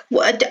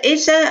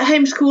is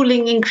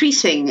homeschooling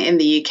increasing in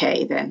the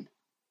UK then?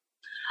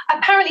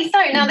 Apparently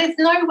so. Now there's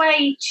no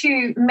way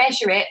to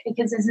measure it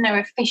because there's no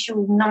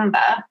official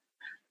number.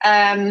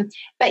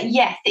 But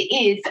yes, it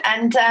is.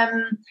 And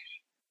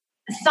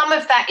some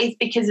of that is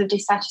because of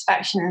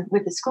dissatisfaction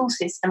with the school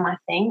system, I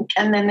think.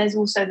 And then there's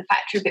also the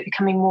factor of it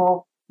becoming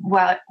more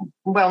well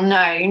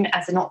known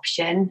as an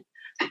option.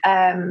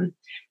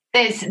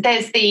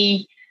 There's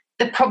the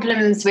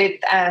problems with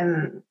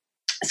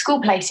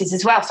school places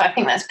as well. So I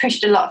think that's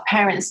pushed a lot of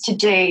parents to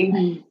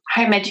do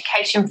home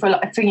education for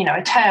a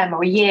term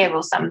or a year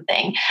or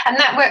something. And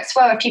that works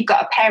well if you've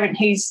got a parent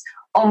who's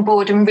on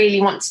board and really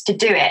wants to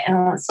do it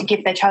and wants to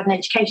give their child an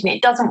education.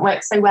 It doesn't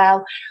work so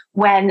well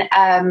when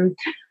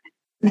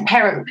the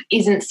parent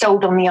isn't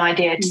sold on the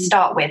idea to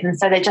start with. And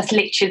so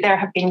there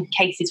have been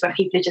cases where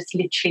people are just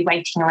literally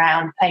waiting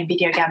around playing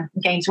video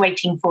games,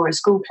 waiting for a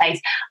school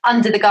place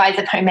under the guise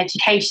of home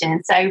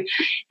education. So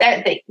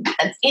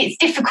it's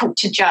difficult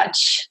to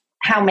judge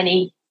how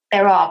many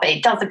there are, but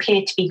it does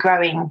appear to be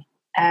growing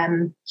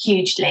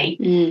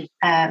hugely.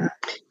 And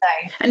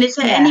is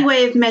there any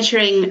way of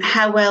measuring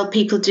how well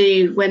people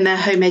do when they're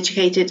home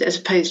educated as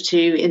opposed to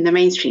in the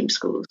mainstream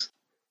schools?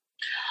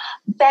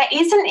 There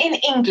isn't in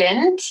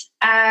England.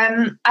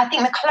 I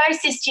think the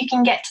closest you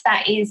can get to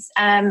that is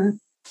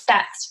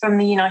stats from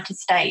the United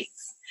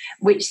States,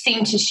 which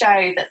seem to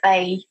show that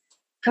they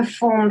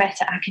perform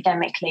better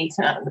academically.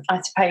 So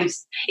I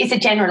suppose it's a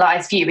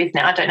generalised view, isn't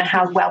it? I don't know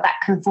how well that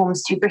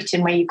conforms to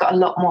Britain, where you've got a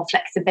lot more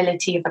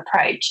flexibility of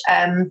approach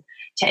to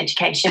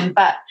education,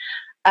 but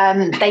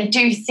they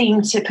do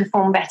seem to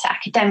perform better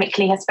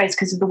academically, I suppose,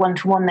 because of the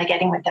one-to-one they're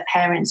getting with their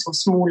parents or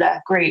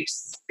smaller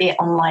groups, be it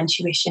online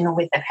tuition or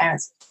with their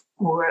parents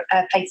or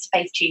a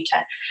face-to-face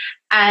tutor.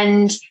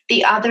 And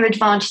the other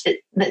advantage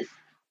that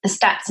the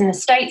stats in the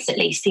States at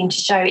least seem to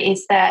show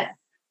is that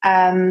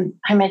home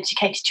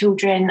educated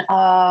children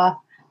are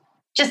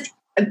just,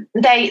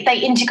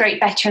 they integrate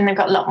better, and they've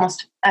got a lot more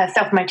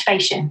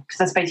self-motivation,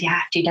 because I suppose you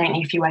have to, don't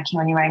you, if you're working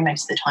on your own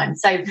most of the time,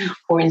 so,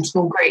 or in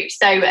small groups.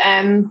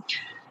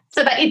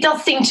 So that it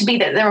does seem to be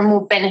that there are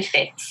more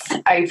benefits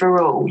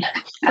overall.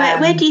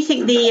 Where do you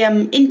think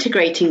the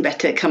integrating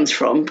better comes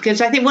from?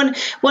 Because I think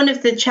one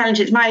of the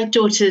challenges, my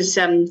daughter's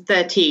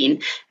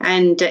 13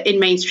 and in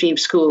mainstream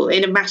school,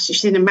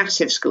 she's in a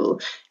massive school.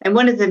 And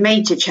one of the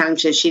major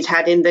challenges she's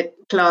had in the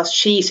class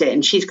she's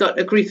in, she's got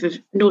a group of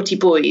naughty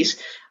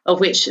boys, of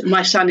which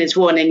my son is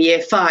one in year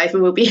 5,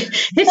 and we'll be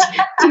hitting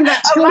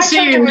that school my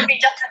soon. children would be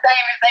just the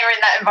same if they were in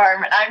that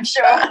environment, I'm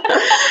sure.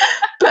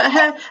 But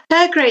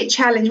her great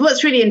challenge,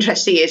 what's really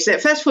interesting is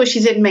that, first of all,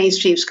 she's in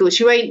mainstream school.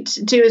 She won't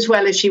do as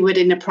well as she would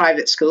in a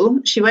private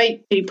school. She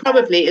won't do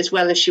probably as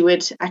well as she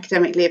would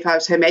academically if I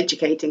was home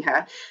educating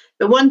her.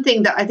 But one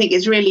thing that I think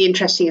is really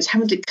interesting is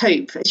having to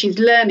cope. She's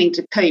learning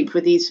to cope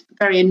with these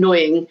very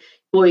annoying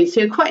boys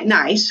who are quite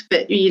nice,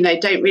 but,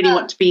 don't really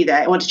want to be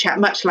there. I want to chat,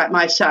 much like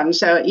my son.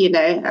 So,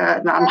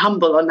 I'm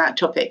humble on that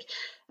topic.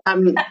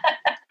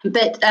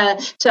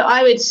 So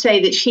I would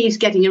say that she's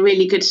getting a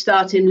really good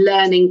start in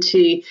learning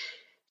to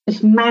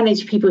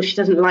manage people she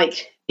doesn't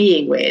like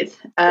being with.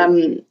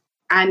 And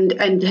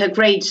her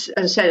grades,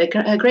 as I said,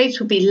 her grades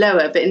will be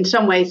lower, but in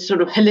some ways, sort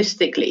of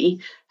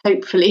holistically,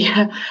 hopefully,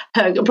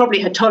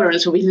 probably her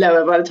tolerance will be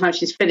lower by the time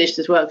she's finished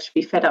as well, because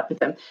she'll be fed up with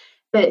them.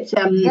 But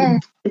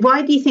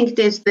why do you think it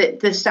is that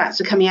the stats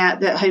are coming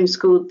out that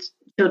homeschooled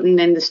children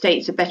in the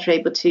States are better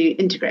able to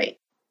integrate?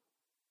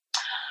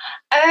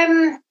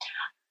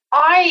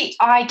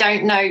 I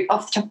don't know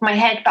off the top of my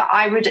head, but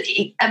I would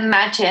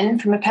imagine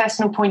from a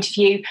personal point of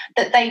view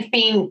that they've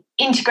been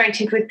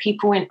integrated with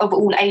people of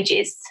all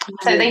ages.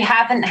 So they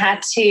haven't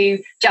had to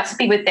just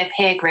be with their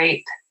peer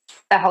group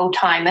the whole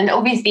time. And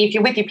obviously, if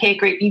you're with your peer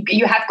group,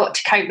 you have got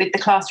to cope with the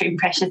classroom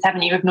pressures,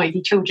 haven't you, of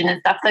noisy children and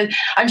stuff. So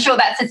I'm sure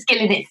that's a skill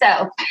in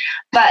itself.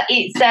 But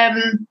it's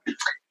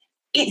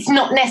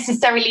not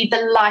necessarily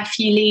the life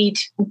you lead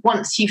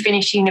once you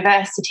finish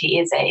university,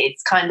 is it?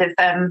 It's kind of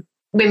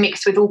we're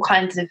mixed with all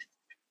kinds of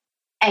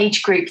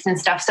age groups and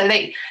stuff. So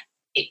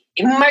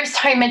most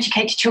home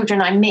educated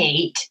children I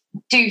meet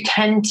do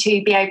tend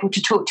to be able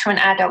to talk to an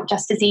adult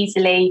just as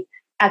easily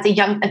as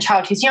a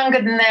child who's younger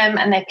than them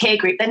and their peer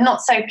group. They're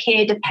not so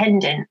peer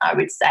dependent, I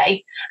would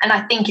say. And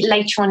I think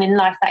later on in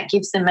life that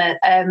gives them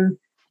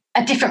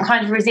a different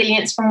kind of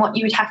resilience from what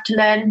you would have to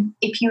learn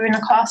if you were in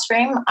a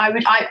classroom. I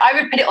would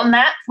put it on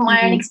that from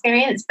my own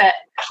experience, but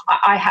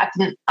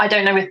I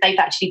don't know if they've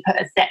actually put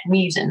a set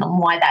reason on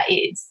why that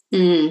is.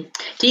 Do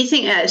you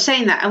think,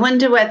 saying that, I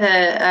wonder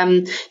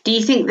whether, do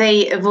you think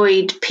they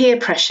avoid peer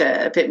pressure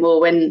a bit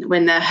more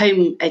when they're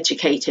home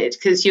educated?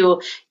 Because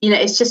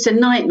it's just a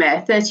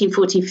nightmare. 13,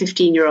 14,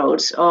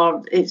 15-year-olds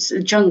it's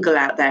a jungle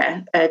out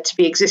there to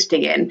be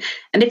existing in.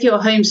 And if you're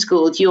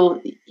homeschooled,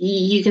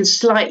 you can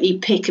slightly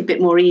pick a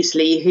bit more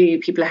easily who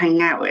people are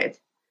hanging out with.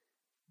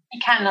 You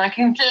can, and I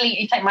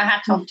completely take my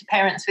hat off to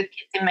parents with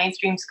kids in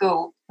mainstream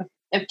school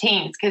of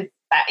teens, because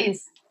that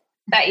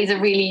is a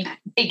really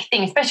big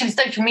thing, especially with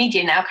social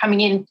media now coming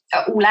in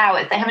at all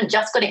hours. They haven't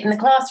just got it in the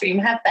classroom,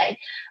 have they?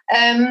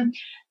 So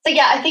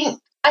yeah, I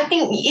think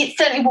it's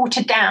certainly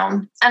watered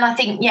down. And I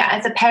think,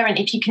 as a parent,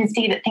 if you can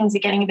see that things are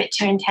getting a bit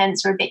too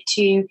intense or a bit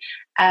too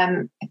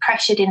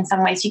pressured in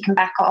some ways, you can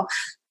back off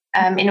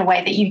in a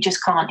way that you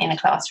just can't in a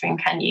classroom,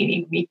 can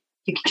you?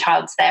 Your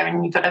child's there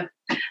and you've got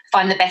to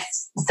find the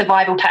best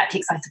survival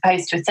tactics, I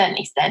suppose, to a certain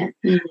extent.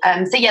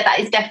 So yeah, that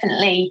is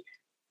definitely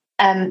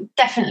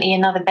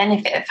another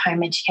benefit of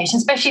home education,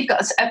 especially if you've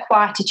got a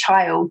quieter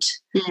child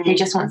who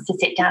just wants to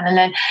sit down and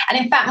learn. And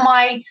in fact,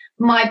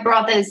 my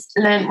brothers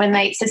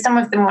learned so some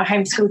of them were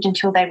homeschooled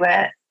until they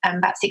were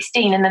about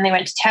 16, and then they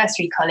went to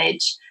tertiary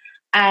college.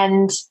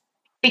 And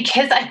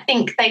because I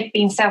think they've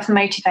been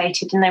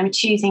self-motivated and they were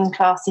choosing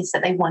classes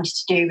that they wanted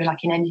to do,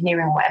 like in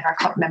engineering or whatever, I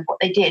can't remember what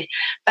they did,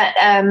 but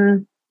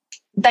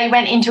they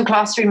went into a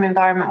classroom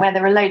environment where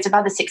there were loads of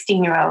other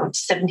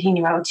 16-year-olds,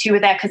 17-year-olds who were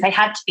there because they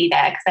had to be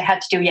there, because they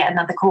had to do yet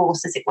another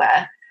course, as it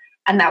were.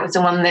 And that was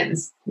the one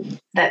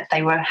that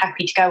they were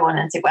happy to go on,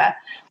 as it were.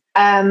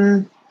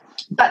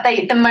 But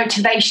the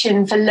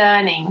motivation for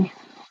learning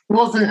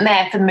wasn't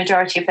there for the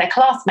majority of their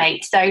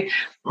classmates. So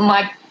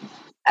my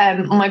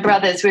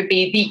brothers would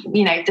be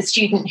the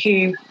student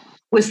who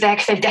was there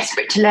because they're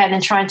desperate to learn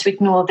and trying to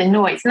ignore the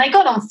noise. And they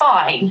got on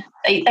fine.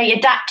 They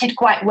adapted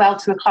quite well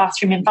to a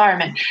classroom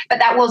environment, but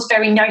that was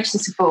very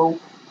noticeable,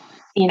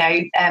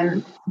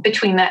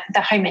 between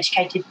the home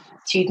educated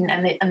student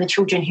and the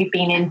children who've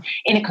been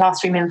in a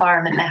classroom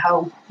environment their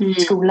whole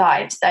school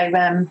lives. So,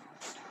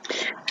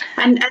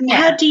 and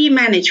how do you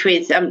manage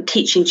with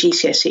teaching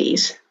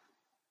GCSEs?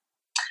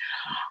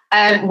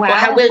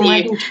 How will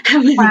you?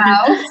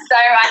 Wow, so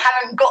I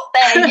haven't got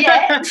there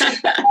yet.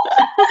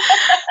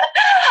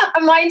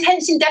 And my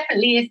intention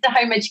definitely is to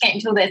home educate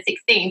until they're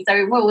 16, so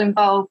it will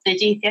involve the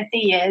GCSE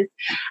years.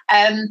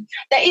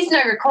 There is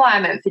no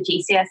requirement for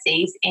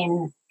GCSEs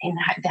in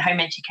the home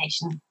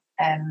education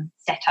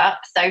setup.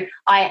 So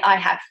I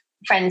have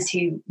friends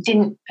who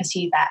didn't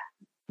pursue that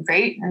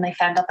route, and they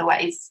found other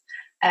ways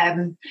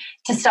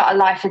to start a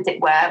life, as it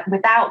were,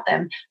 without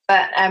them.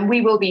 But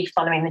we will be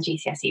following the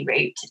GCSE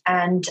route.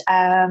 And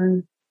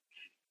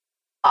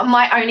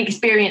my own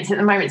experience at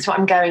the moment is what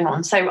I'm going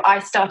on. So I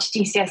started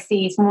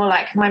GCSEs more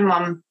like my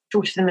mum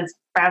thought of them as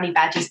brownie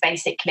badges,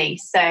 basically.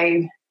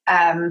 So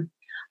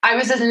I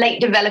was a late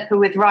developer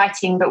with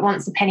writing, but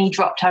once the penny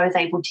dropped, I was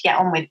able to get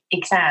on with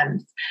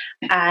exams.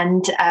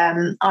 And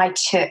I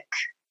took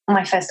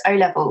my first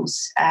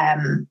O-levels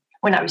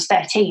when I was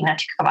 13.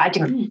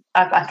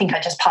 I think I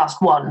just passed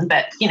one,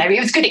 but it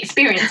was good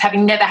experience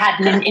having never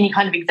had any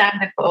kind of exam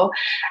before.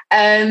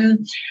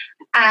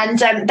 And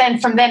then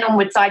from then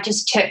onwards, I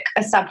just took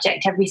a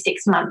subject every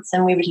 6 months,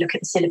 and we would look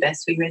at the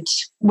syllabus. We would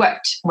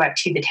work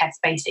through the test,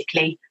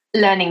 basically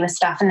learning the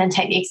stuff, and then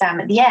take the exam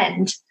at the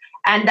end.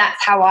 And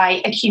that's how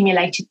I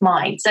accumulated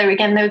mine. So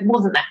again, there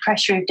wasn't that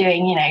pressure of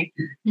doing,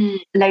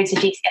 loads of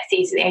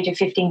GCSEs at the age of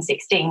 15,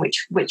 16,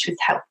 which was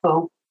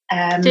helpful.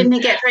 Didn't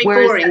it get very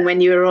boring when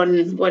you were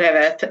on,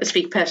 whatever,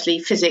 speak personally,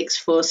 physics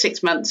for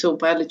 6 months or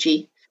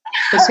biology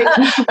for 6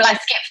 months? Well, I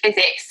skipped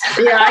physics.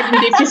 Yeah, I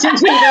didn't do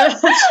physics either.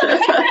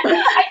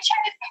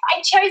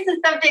 I chose the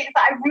subjects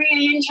that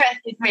really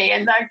interested me,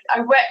 and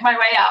I worked my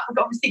way up.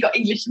 I obviously got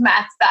English and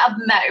maths, but other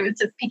than that, it was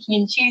just picking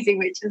and choosing,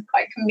 which was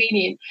quite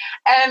convenient.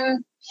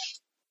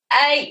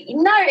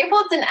 No, it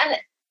wasn't. And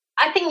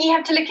I think you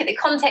have to look at the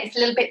context a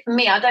little bit for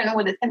me. I don't know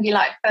what it's going to be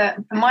like for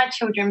my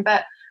children,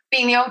 but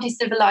being the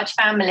oldest of a large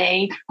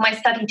family, my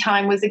study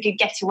time was a good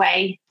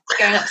getaway,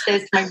 going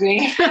upstairs to my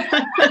room,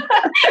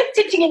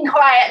 sitting in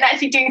quiet and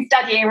actually doing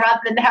studying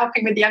rather than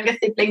helping with the younger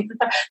siblings and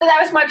stuff. But that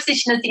was my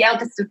position as the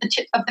eldest of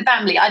the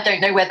family. I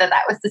don't know whether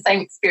that was the same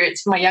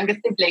experience for my younger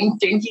siblings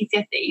doing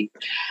GCSEs.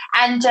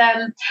 And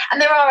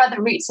there are other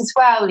routes as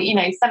well.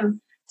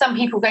 Some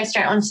people go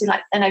straight on to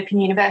like an open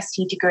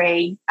university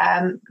degree.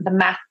 The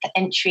math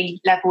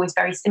entry level is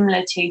very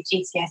similar to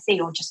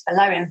GCSE, or just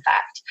below, in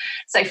fact.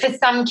 So for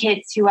some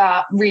kids who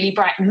are really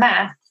bright in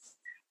maths,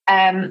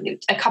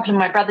 a couple of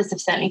my brothers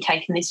have certainly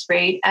taken this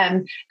route.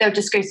 They'll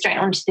just go straight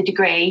on to the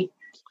degree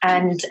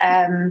and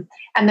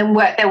then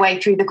work their way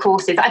through the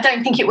courses. I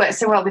don't think it works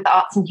so well with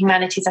arts and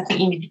humanities. I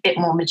think you need a bit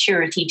more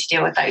maturity to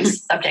deal with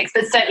those subjects.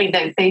 But certainly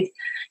the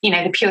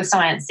pure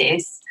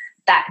sciences,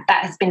 that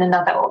has been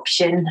another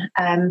option.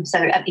 So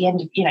at the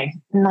end of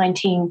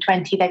 19,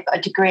 20, they've got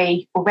a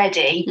degree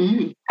already,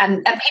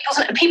 and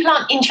people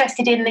aren't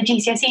interested in the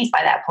GCSEs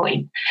by that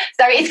point.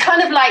 So it's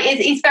kind of like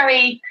it's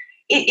very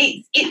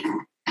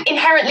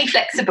inherently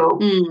flexible,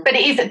 but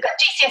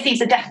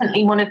GCSEs are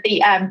definitely one of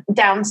the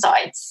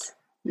downsides.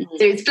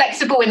 So it's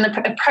flexible in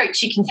the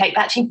approach you can take,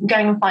 but actually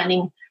going and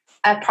finding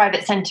a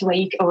private centre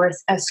or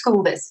a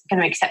school that's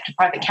going to accept a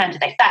private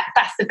candidate,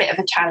 that's a bit of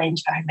a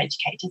challenge for home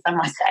educators, I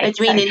must say.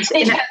 Do you mean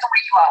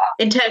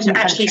in terms of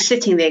actually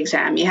sitting the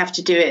exam, you have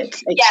to do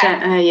it?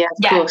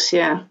 Of course,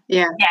 yeah. So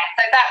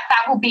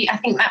that will be, I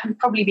think that would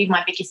probably be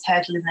my biggest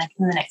hurdle in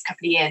the next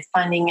couple of years,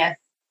 finding a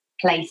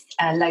place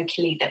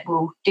locally that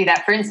will do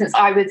that. For instance,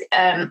 I was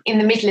in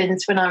the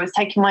Midlands when I was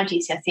taking my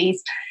GCSEs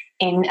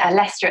in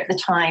Leicester at the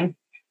time,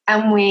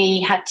 and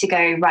we had to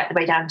go right the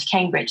way down to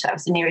Cambridge. That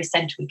was the nearest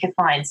centre we could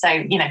find. So,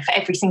 for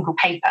every single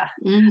paper,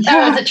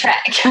 that was a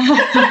trek. It's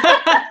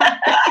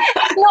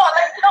not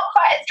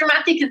quite as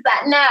dramatic as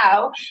that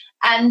now.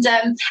 And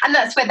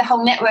that's where the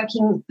whole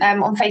networking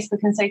on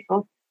Facebook and so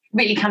forth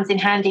really comes in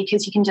handy,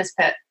 because you can just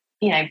put,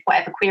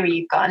 whatever query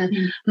you've got.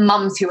 And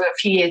mums who are a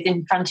few years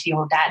in front of you,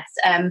 or dads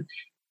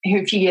who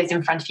are a few years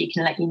in front of you,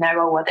 can let you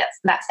know,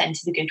 that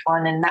centre's a good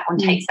one, and that one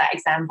takes that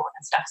exam board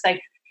and stuff. So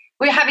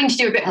we're having to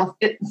do a bit more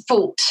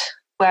thought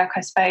work, I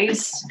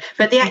suppose.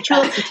 But the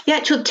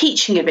actual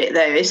teaching of it,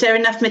 though, is there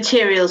enough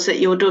materials that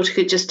your daughter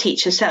could just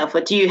teach herself, or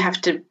do you have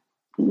to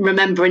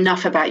remember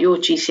enough about your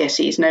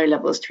GCSEs and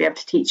O-levels to be able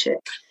to teach it?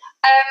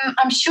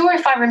 I'm sure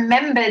if I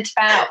remembered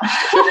about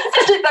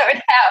that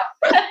would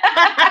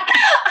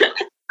help.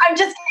 I'm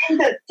just getting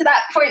to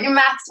that point in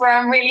maths where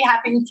I'm really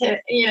having to,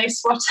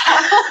 swat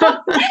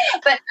out.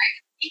 But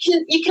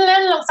you can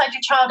learn alongside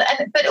your child,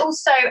 but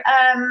also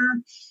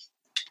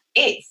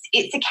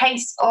it's a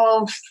case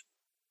of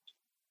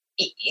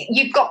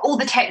you've got all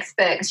the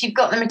textbooks, you've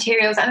got the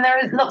materials, and there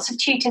are lots of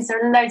tutors.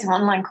 There are loads of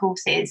online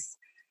courses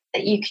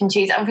that you can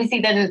choose. Obviously,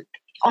 then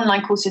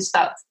online courses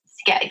start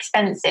to get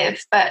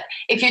expensive, but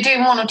if you're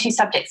doing one or two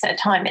subjects at a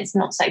time, it's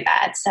not so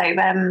bad. So,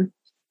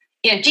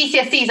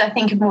 GCSEs I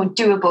think are more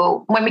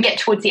doable. When we get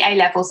towards the A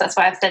levels, that's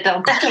why I've said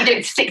I'll definitely do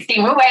it to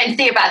 16. We'll wait and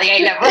see about the A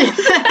levels.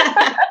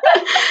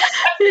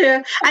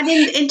 Yeah, and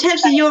in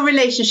terms of your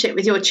relationship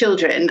with your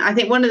children, I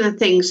think one of the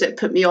things that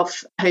put me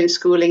off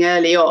homeschooling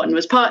early on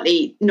was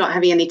partly not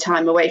having any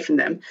time away from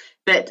them,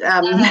 but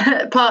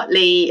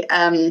partly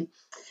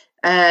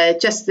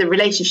just the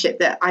relationship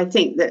that I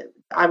think that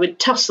I would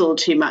tussle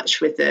too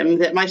much with them,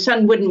 that my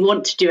son wouldn't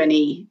want to do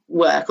any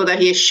work, although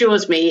he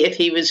assures me if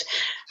he was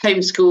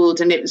homeschooled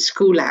and it was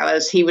school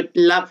hours, he would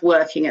love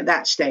working at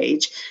that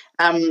stage.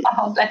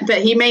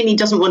 But he mainly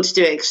doesn't want to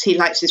do it because he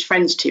likes his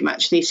friends too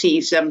much, and he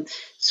sees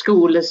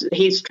school as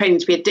he's training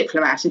to be a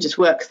diplomat and just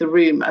work the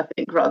room, I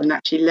think, rather than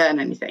actually learn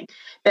anything.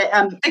 But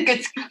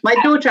my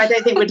daughter, I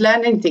don't think, would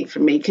learn anything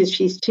from me because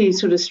she's too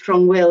sort of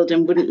strong-willed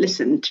and wouldn't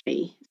listen to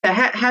me. So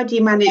how do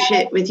you manage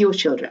it with your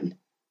children?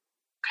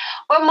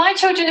 Well, my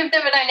children have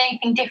never known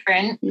anything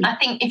different. I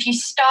think if you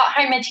start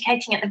home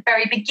educating at the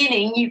very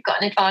beginning, you've got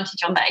an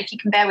advantage on that if you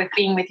can bear with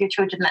being with your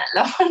children that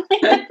long.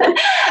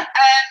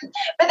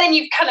 But then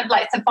you've kind of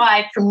like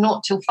survived from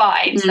 0 till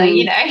 5, so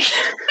and I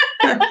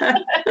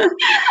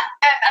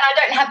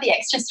don't have the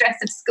extra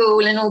stress of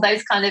school and all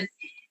those kind of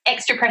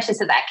extra pressures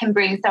that can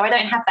bring, so I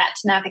don't have that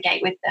to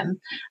navigate with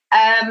them.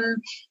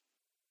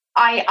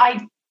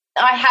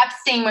 I have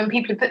seen when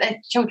people have put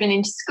their children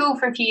into school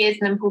for a few years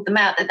and then pulled them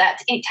out,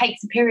 that it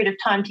takes a period of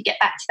time to get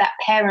back to that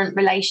parent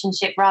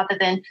relationship rather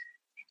than,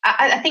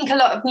 I think a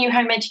lot of new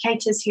home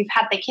educators who've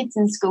had their kids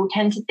in school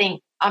tend to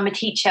think, I'm a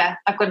teacher,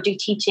 I've got to do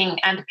teaching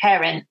and a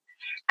parent.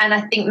 And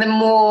I think the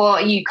more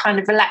you kind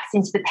of relax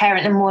into the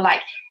parent and more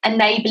like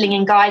enabling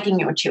and guiding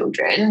your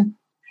children,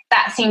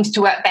 that seems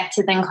to work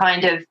better than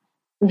kind of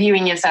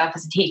viewing yourself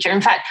as a teacher. In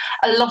fact,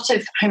 a lot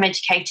of home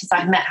educators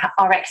I've met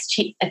are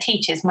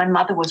ex-teachers. My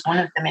mother was one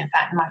of them, in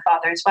fact, and my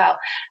father as well.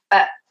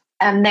 But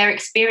their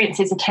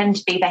experiences tend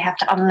to be they have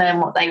to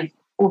unlearn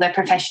all their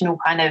professional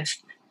kind of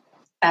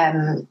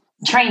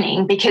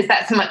training, because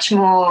that's much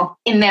more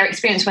in their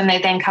experience when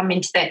they then come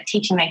into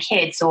teaching their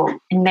kids or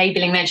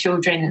enabling their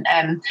children.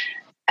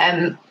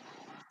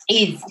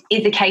 Is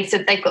a case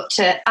of they've got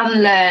to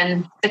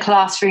unlearn the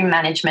classroom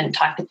management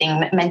type of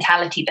thing,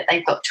 mentality that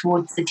they've got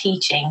towards the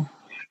teaching.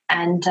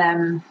 And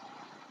I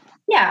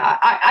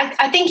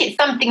think it's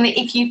something that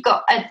if you've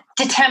got a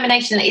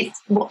determination that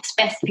it's what's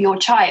best for your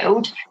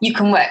child, you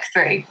can work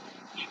through.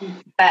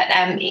 But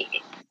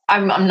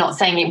I'm not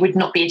saying it would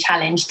not be a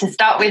challenge to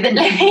start with at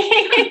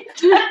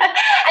least.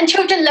 And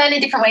children learn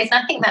in different ways.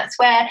 And I think that's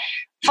where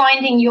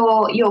finding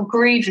your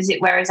groove, as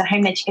it were, as a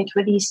home educator,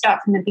 whether you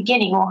start from the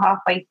beginning or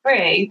halfway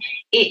through,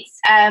 it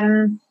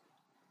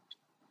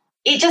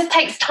just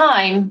takes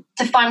time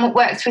to find what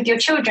works with your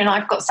children.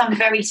 I've got some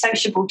very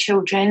sociable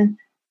children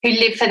who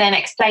live for their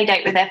next play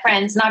date with their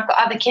friends, and I've got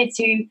other kids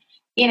who,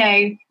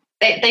 they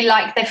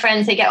like their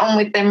friends, they get on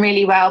with them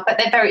really well, but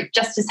they're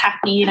just as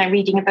happy,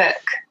 reading a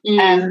book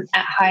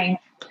at home.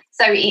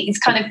 So it's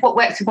kind of what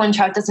works with one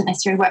child doesn't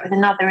necessarily work with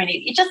another, and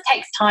it just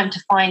takes time to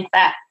find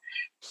that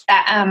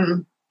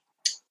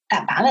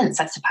balance,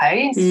 I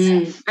suppose.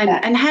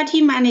 And how do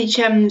you manage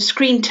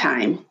screen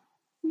time?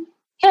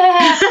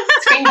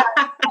 Screen time.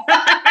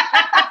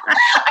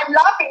 I'm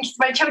laughing because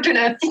my children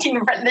are sitting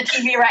in front of the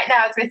TV right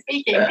now as we're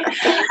speaking. And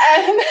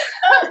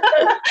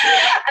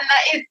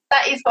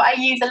that is what I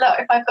use a lot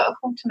if I've got a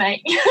call to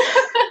make.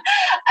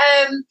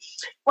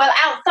 Well,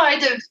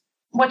 outside of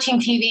watching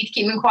TV to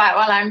keep them quiet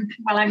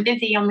while I'm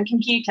busy on the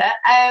computer,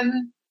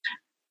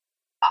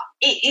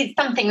 it's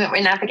something that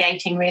we're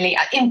navigating, really.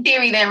 In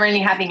theory, they're only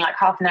having like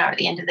half an hour at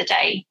the end of the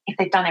day if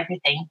they've done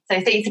everything. So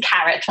it's a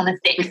carrot on a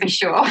stick for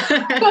sure.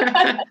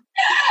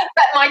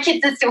 But my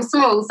kids are still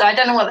small, so I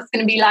don't know what it's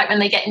going to be like when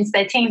they get into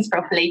their teens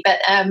properly. But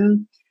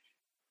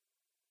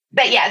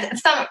yeah,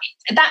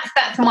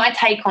 that's my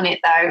take on it,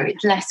 though.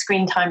 It's less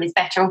screen time is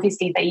better.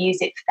 Obviously, they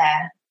use it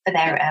for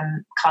their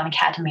Khan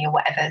Academy or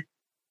whatever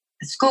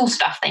the school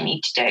stuff they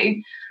need to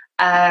do.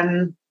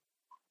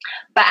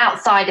 But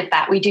outside of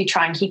that, we do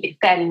try and keep it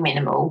fairly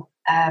minimal.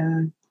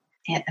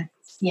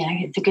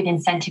 It's a good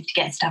incentive to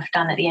get stuff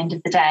done at the end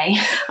of the day.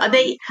 Are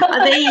they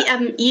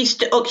used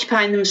to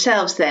occupying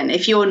themselves then,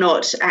 if you're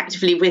not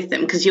actively with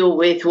them because you're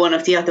with one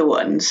of the other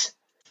ones?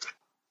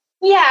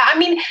 Yeah, I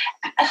mean,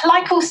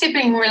 like all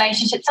sibling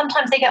relationships,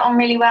 sometimes they get on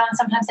really well and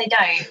sometimes they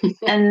don't.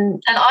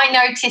 and I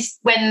notice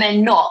when they're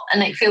not,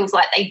 and it feels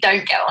like they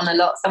don't get on a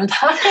lot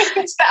sometimes.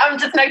 But I'm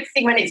just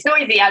noticing when it's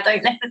noisy, I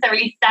don't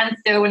necessarily stand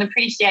still and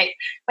appreciate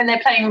when they're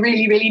playing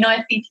really, really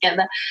nicely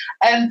together.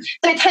 So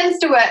it tends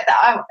to work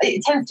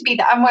it tends to be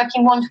that I'm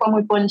working one-to-one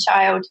with one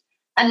child.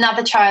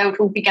 Another child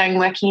will be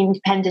working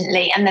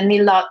independently, and then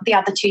the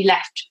other two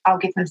left, I'll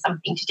give them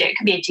something to do. It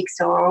could be a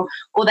jigsaw,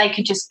 or they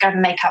could just go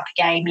and make up a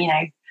game,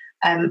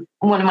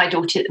 One of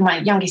my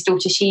youngest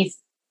daughter, she's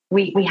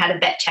we had a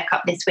vet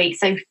checkup this week,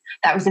 so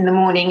that was in the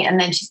morning, and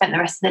then she spent the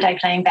rest of the day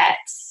playing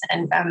vets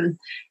and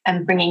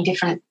bringing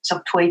different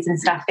sort of toys and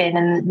stuff in,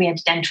 and we had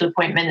a dental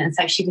appointment, and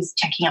so she was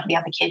checking up the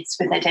other kids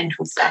with their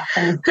dental stuff.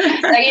 And so,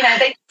 you know,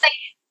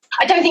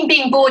 I don't think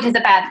being bored is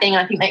a bad thing.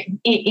 I think that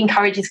it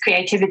encourages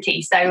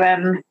creativity. So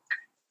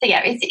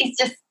yeah, it's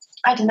just,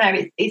 I don't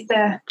know, it's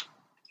the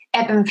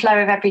ebb and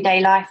flow of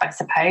everyday life, I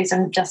suppose,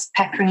 and just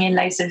peppering in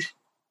loads of,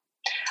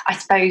 I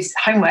suppose,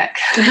 homework.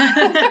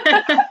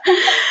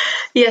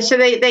 Yeah, so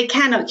they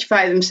can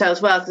occupy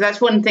themselves well, because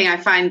that's one thing I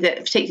find, that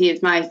particularly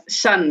with my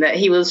son, that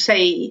he will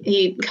say,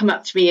 he'd come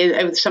up to me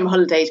over the summer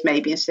holidays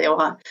maybe and say,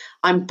 oh,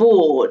 I'm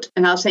bored,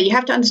 and I'll say, you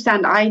have to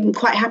understand, I'm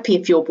quite happy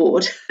if you're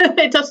bored.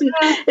 It doesn't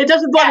bother me.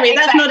 Exactly.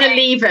 That's not a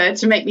lever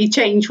to make me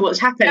change what's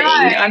happening. No.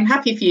 I'm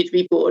happy for you to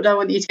be bored. I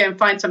want you to go and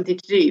find something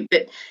to do.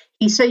 But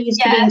he's so used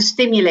to being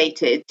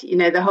stimulated, you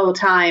know, the whole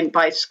time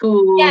by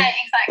school,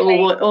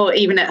 or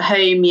even at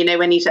home, you know,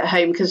 when he's at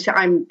home, because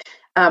I'm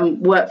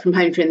work from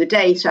home during the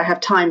day, so I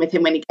have time with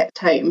him when he gets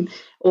home,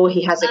 or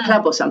he has a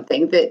club or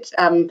something. That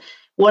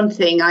one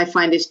thing I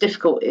find is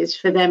difficult is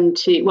for him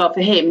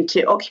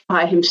to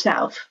occupy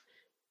himself.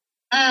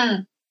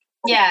 Yeah,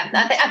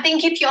 I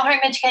think if you're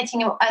home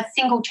educating a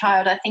single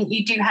child, I think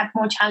you do have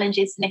more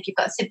challenges than if you've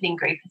got a sibling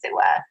group, as it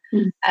were.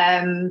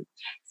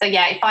 So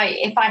yeah,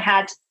 if I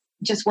had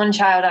just one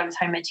child I was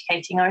home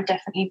educating, I would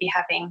definitely be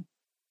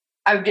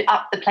I would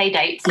up the play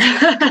dates.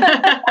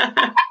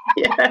 I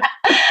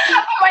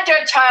might do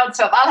a child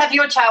swap. I'll have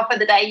your child for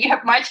the day, you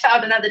have my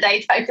child another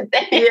day type of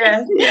thing.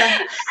 Yeah.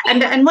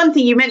 And one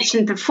thing you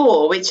mentioned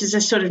before, which is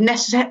a sort of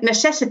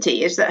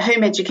necessity, is that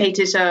home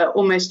educators are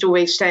almost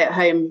always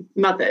stay-at-home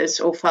mothers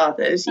or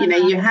fathers. You know,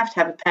 you have to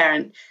have a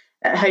parent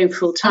at home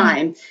full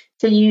time.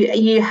 So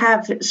you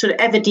have sort of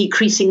ever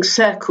decreasing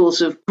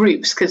circles of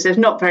groups, because there's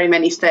not very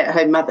many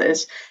stay-at-home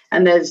mothers,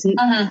 and there's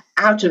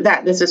out of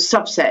that there's a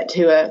subset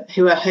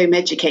who are home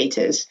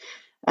educators.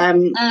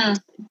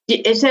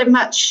 Is there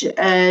much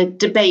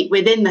debate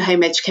within the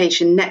home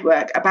education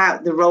network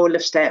about the role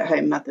of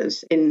stay-at-home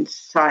mothers in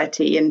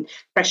society and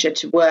pressure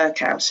to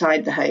work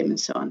outside the home and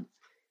so on?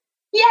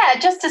 Yeah,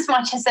 just as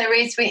much as there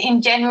is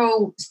in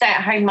general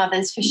stay-at-home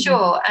mothers, for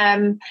sure.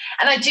 And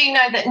I do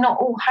know that not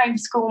all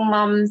homeschool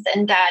mums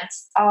and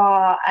dads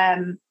are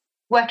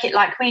work it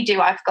like we do.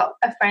 I've got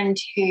a friend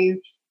who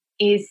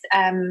is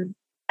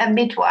a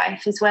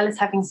midwife, as well as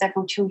having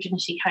several children.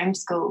 She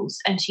homeschools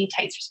and she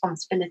takes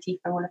responsibility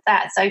for all of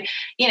that. So,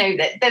 you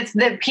know, there's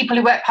the people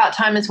who work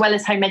part-time as well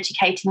as home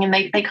educating, and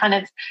they kind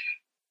of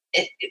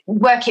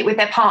work it with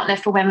their partner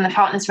for when the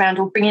partner's around,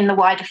 or bring in the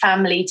wider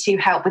family to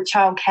help with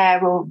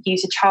childcare or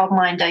use a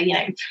childminder. You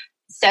know,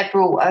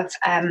 several of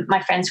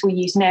my friends will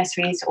use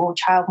nurseries or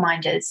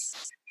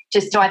childminders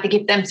just to either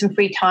give them some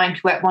free time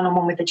to work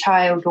one-on-one with the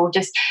child, or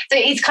just, so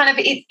it's kind of,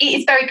 it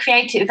is very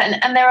creative.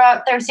 And there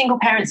are single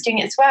parents doing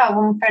it as well.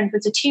 One friend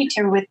was a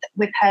tutor with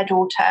her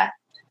daughter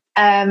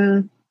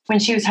when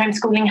she was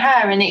homeschooling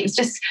her, and it was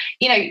just,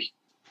 you know,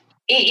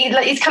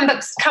 it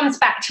comes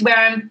back to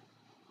where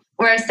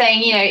I was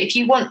saying, you know, if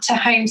you want to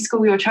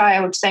homeschool your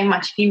child so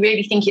much, if you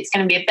really think it's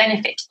going to be a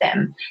benefit to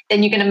them,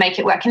 then you're going to make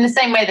it work. In the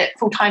same way that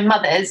full-time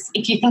mothers,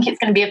 if you think it's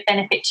going to be a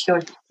benefit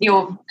to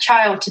your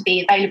child to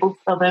be available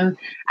for them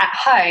at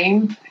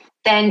home,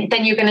 then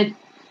you're going to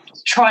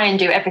try and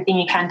do everything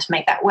you can to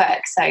make that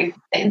work. So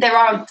there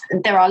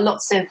are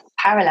lots of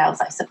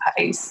parallels, I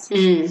suppose,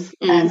 with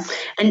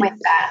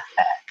that.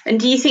 And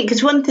do you think,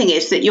 because one thing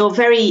is that you're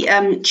very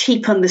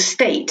cheap on the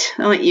state,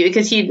 aren't you?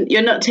 Because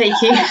you're not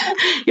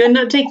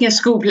taking a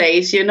school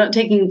place, you're not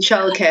taking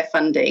childcare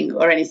funding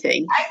or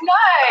anything.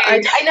 I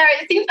know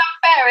it seems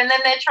unfair, and then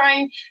they're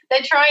trying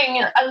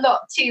a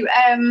lot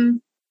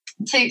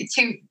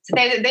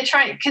they're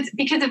trying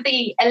because of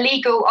the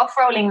illegal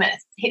off-rolling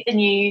that's hit the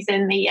news,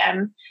 and the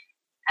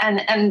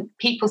and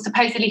people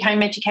supposedly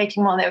home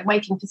educating while they're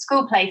waiting for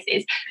school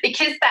places,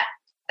 because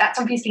that's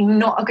obviously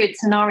not a good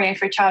scenario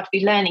for a child to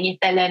be learning, if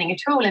they're learning at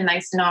all in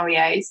those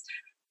scenarios.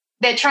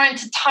 They're trying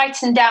to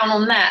tighten down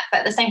on that, but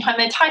at the same time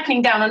they're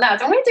tightening down on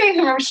that, and we're doing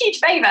them a huge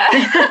favour.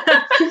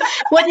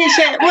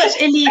 What's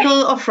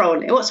illegal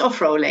off-rolling? What's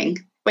off-rolling?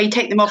 Where you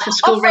take them off the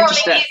school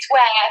register? Off-rolling is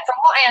where, from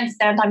what I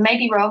understand, I may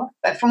be wrong,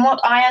 but from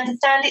what I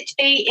understand it to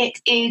be, it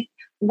is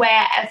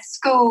where a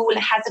school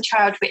has a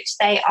child which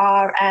they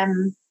are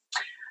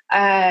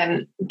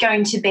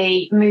going to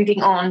be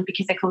moving on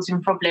because they're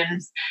causing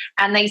problems,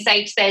 and they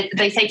say to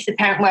the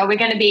parent, well, we're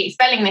going to be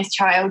expelling this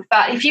child,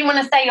 but if you want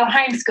to say you're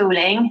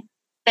homeschooling,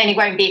 then it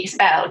won't be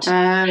expelled.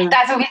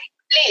 That's obviously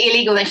completely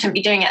illegal. They shouldn't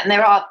be doing it, and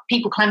there are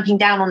people clamping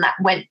down on that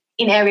when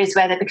in areas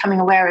where they're becoming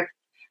aware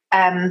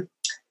of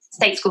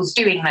state schools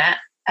doing that,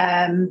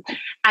 and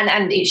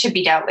it should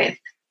be dealt with.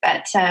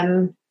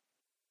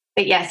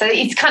 But yeah, so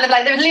it's kind of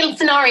like there are little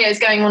scenarios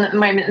going on at the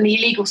moment in the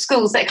illegal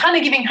schools that are kind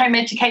of giving home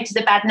educators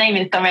a bad name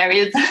in some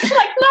areas. Like,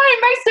 no,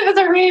 most of us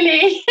are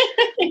really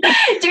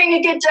doing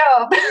a good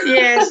job.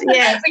 Yes.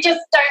 We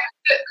just don't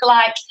look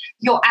like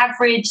your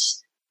average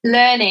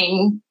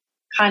learning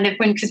kind of,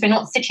 because we're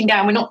not sitting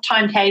down, we're not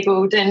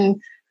timetabled, and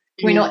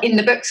we're not in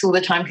the books all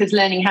the time because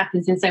learning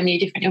happens in so many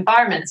different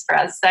environments for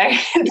us. So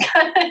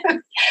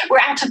we're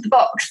out of the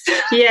box.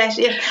 Yes.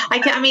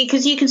 I mean,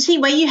 because you can see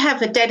where you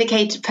have a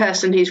dedicated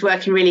person who's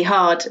working really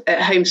hard at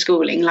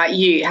homeschooling, like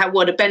you,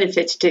 what a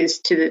benefit it is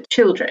to the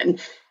children.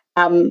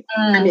 And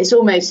it's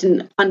almost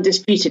an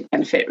undisputed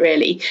benefit,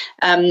 really.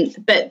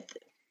 But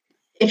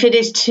if it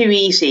is too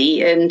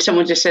easy and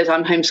someone just says,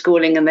 I'm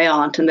homeschooling, and they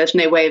aren't, and there's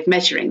no way of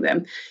measuring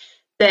them,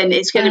 then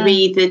it's going to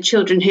be the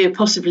children who are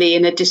possibly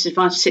in a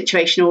disadvantaged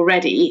situation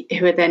already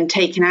who are then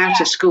taken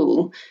out of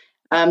school.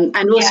 And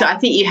also, I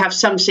think you have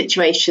some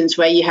situations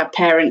where you have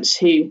parents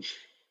who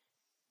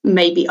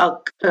maybe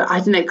are,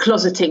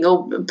 closeting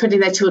or putting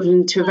their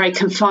children into a very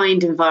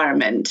confined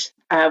environment,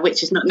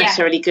 which is not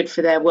necessarily good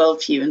for their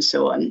worldview and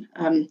so on.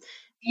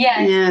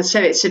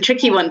 So it's a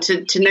tricky one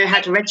to know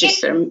how to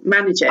register and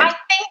manage it. I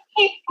think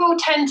people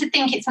tend to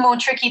think it's more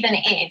tricky than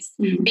it is,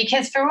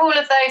 because for all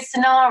of those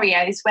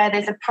scenarios where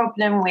there's a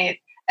problem with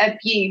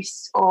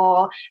abuse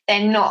or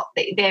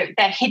they're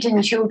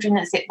hidden children,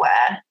 as it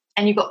were,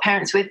 and you've got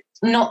parents with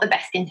not the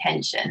best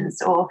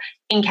intentions or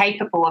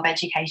incapable of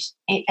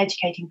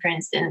educating, for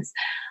instance,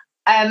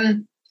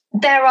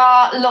 there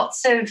are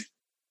lots of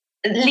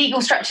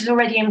legal structures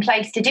already in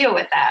place to deal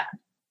with that.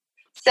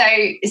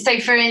 So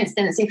for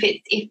instance,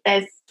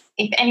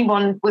 if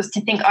anyone was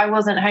to think I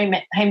wasn't home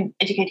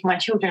educating my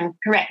children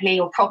correctly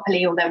or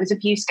properly, or there was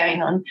abuse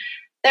going on,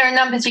 there are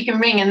numbers you can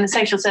ring and the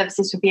social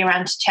services would be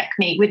around to check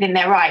me within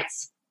their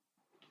rights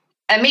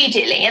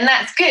immediately. And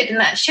that's good, and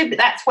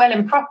that's well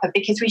and proper,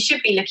 because we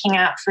should be looking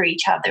out for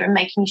each other and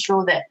making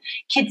sure that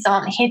kids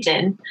aren't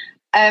hidden.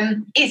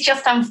 It's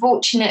just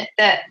unfortunate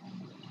that,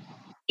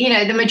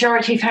 the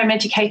majority of home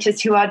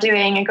educators who are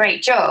doing a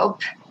great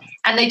job,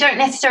 and they don't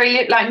necessarily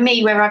look like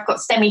me where I've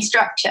got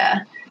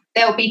semi-structure.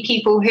 There'll be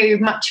people who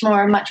much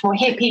more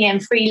hippie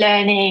and free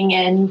learning,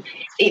 and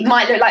it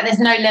might look like there's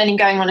no learning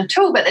going on at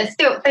all, but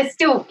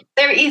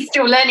there is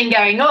still learning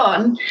going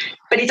on,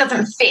 but it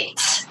doesn't fit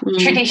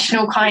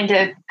traditional kind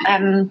of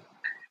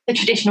the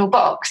traditional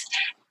box.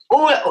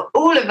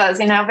 All of us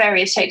in our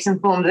various shapes and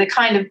forms are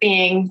kind of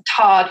being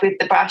tarred with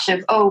the brush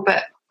of,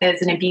 but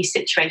there's an abuse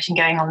situation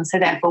going on, so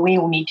therefore we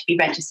all need to be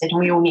registered and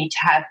we all need to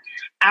have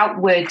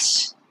outward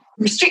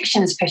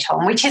restrictions put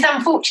on, which is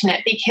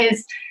unfortunate,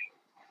 because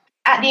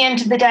at the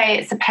end of the day,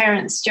 it's the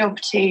parents'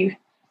 job to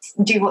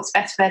do what's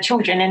best for their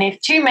children. And if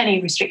too many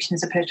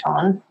restrictions are put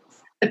on,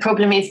 the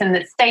problem is then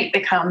the state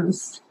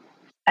becomes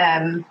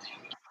in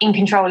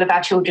control of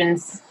our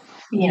children's,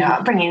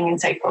 upbringing and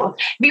so forth.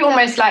 It'd be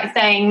almost like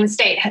saying the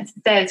state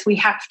says we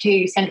have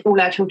to send all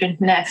our children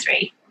to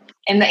nursery.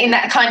 In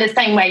that kind of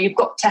same way, you've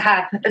got to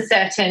have a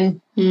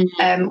certain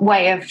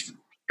way of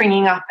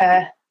bringing up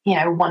a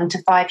 1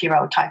 to 5 year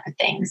old type of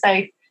thing.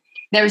 So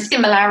there are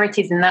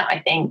similarities in that, I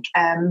think,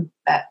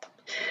 but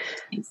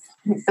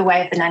it's the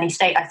way of the nanny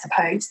state, I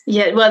suppose.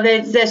 Yeah, well,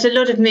 there's a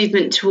lot of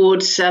movement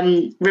towards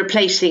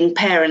replacing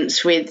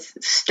parents with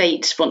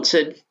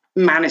state-sponsored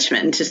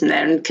management, isn't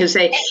there? And because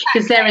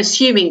they're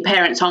assuming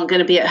parents aren't going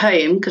to be at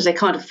home because they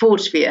can't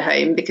afford to be at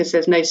home because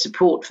there's no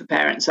support for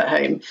parents at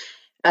home.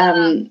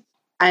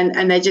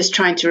 And they're just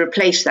trying to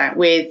replace that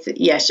with,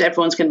 yes,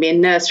 everyone's going to be in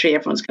nursery,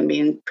 everyone's going to be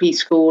in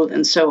preschool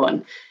and so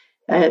on.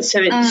 So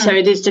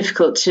it is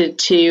difficult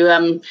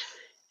to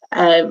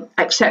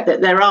accept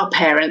that there are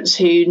parents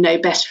who know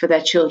best for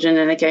their children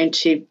and are going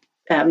to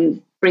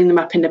bring them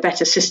up in a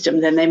better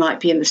system than they might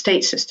be in the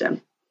state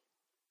system.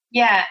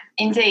 Yeah,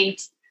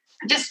 indeed.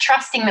 Just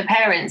trusting the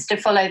parents to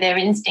follow their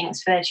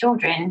instincts for their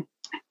children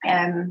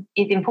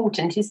is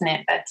important, isn't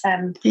it? But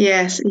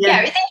yes,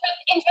 yeah, it's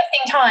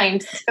interesting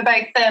times for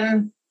both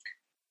them.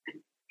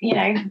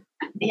 Yes. I'm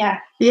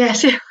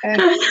educated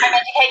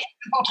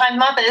full-time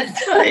mothers.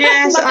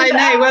 Yes, I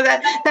know. Well,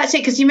 that's it,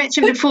 because you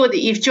mentioned before that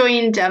you've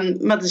joined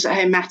Mothers at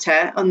Home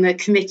Matter on the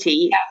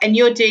committee, and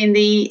you're doing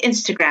the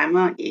Instagram,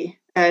 aren't you?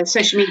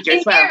 Social media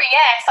as well. In theory,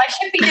 yes. I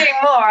should be doing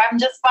more. I'm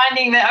just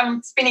finding that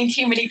I'm spinning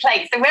too many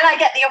plates. So when I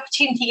get the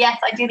opportunity, yes,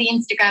 I do the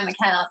Instagram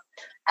account.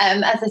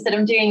 As I said,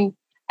 I'm doing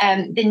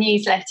the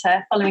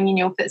newsletter, following in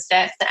your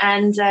footsteps,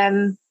 and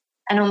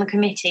on the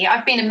committee.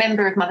 I've been a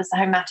member of Mothers at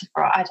Home Matter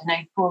for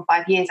 4 or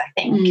 5 years, I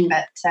think.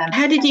 But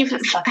how did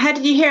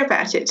you hear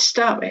about it to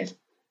start with?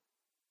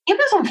 It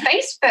was on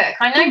Facebook.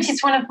 I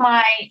noticed one of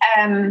my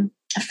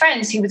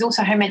friends who was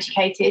also home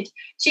educated.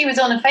 She was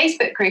on a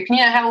Facebook group, and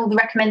you know how all the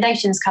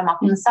recommendations come up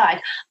on the side,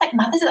 like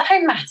Mothers at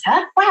Home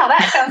Matter. Wow,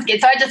 that sounds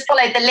good. So I just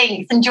followed the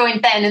links and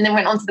joined then, and then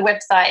went onto the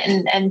website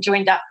and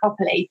joined up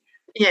properly.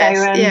 Yes,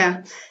 so,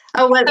 yeah.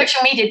 Oh well,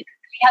 social media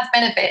has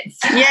benefits.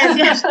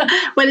 Yes.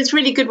 Well, it's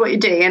really good what you're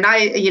doing, and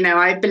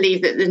I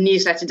believe that the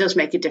newsletter does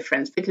make a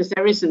difference, because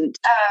there isn't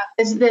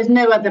there's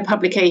no other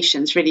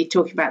publications really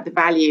talking about the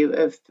value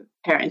of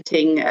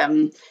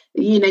parenting.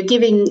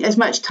 Giving as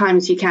much time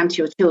as you can to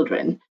your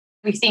children.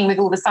 We've seen with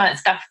all the science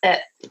stuff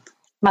that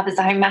Mothers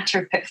at Home Matter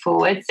have put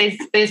forward,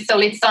 there's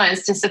solid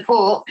science to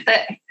support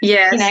that.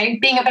 Yes.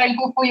 Being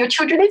available for your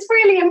children is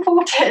really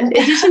important.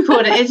 It is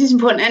important. It is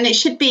important, and it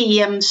should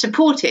be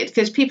supported,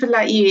 because people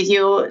like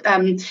you,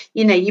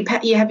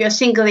 you have your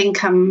single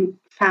income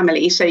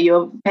family, so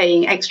you're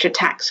paying extra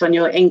tax on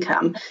your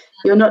income.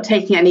 You're not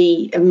taking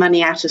any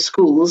money out of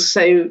schools.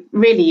 So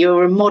really,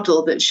 you're a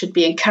model that should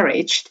be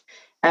encouraged.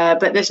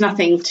 But there's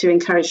nothing to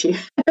encourage you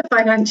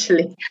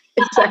financially.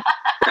 So.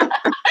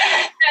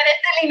 No,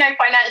 there's certainly no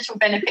financial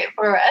benefit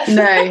for us.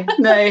 No.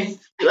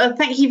 Well,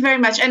 thank you very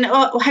much. And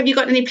have you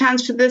got any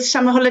plans for the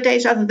summer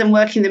holidays other than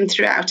working them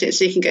throughout it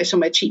so you can go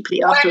somewhere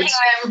cheaply afterwards?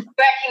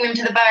 Working them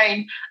to the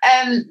bone.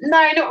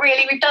 No, not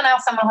really. We've done our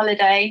summer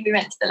holiday. We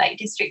went to the Lake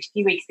District a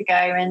few weeks ago,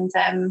 and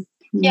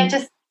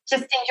just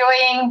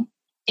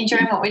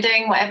enjoying what we're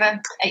doing,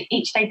 whatever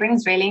each day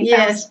brings, really.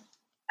 Yes.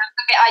 A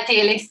bit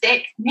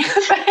idealistic.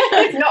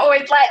 It's not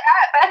always like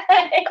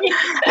that.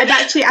 And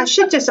actually, I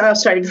should just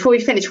ask, sorry, before we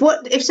finish,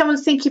 what if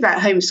someone's thinking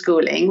about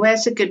homeschooling,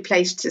 where's a good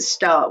place to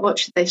start? What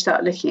should they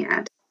start looking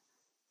at?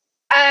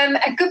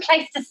 A good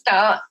place to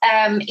start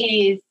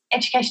is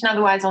Education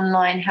Otherwise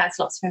Online has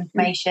lots of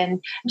information.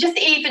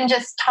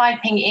 Just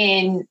typing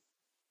in,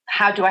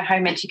 how do I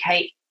home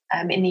educate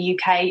in the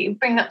UK, you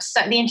bring up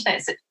the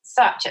internet's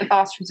such a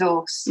vast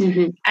resource.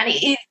 Mm-hmm.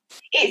 And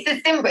it's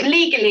a simple,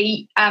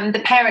 legally,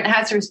 the parent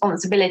has a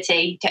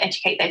responsibility to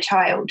educate their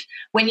child.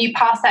 When you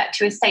pass that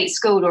to a state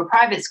school or a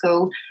private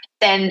school,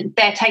 then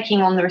they're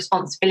taking on the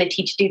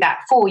responsibility to do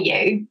that for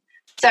you.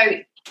 So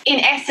in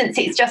essence,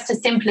 it's just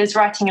as simple as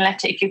writing a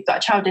letter. If you've got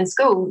a child in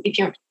school, if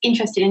you're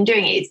interested in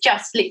doing it, it's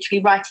just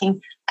literally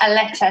writing a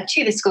letter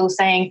to the school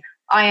saying,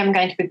 I am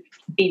going to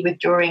be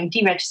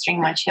deregistering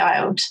my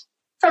child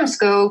from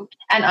school,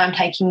 and I'm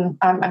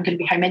going to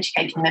be home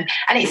educating them.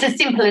 And it's as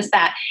simple as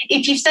that.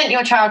 If you've sent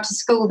your child to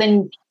school,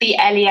 then the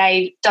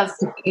LEA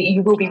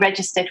you will be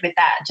registered with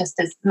that, just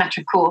as a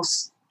matter of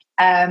course.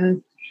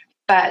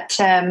 But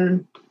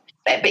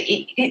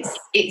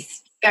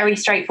it's very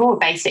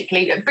straightforward,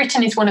 basically.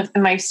 Britain is one of the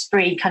most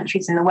free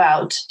countries in the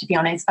world, to be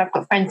honest. I've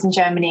got friends in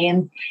Germany,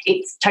 and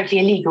it's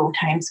totally illegal to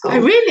homeschool. Oh,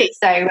 really?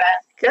 So,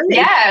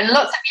 yeah,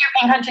 lots of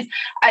European countries.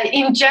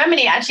 In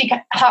Germany, it actually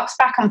harks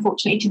back,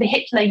 unfortunately, to the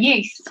Hitler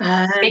Youth,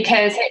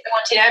 because Hitler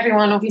wanted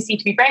everyone, obviously,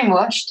 to be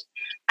brainwashed.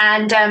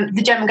 And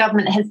the German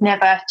government has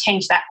never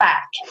changed that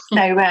back.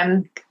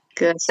 So,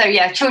 good. So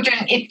yeah, children,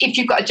 if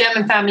you've got a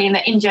German family and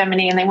they're in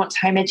Germany and they want to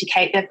home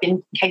educate, there have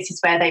been cases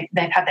where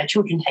they've had their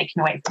children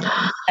taken away from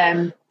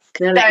them.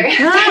 So I'm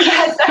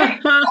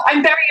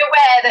very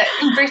aware that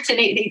in Britain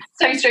it's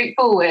so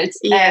straightforward.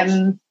 Yes.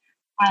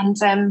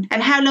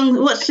 And how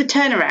long, what's the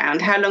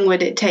turnaround? How long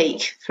would it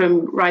take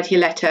from writing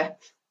a letter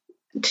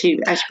to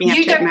actually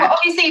have to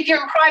obviously, if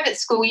you're in private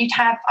school,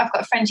 I've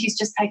got a friend who's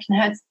just taken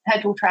her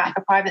daughter out of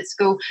a private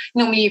school.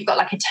 Normally you've got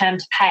like a term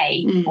to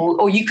pay,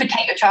 or you could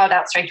take your child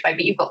out straight away,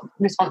 but you've got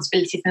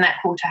responsibilities in that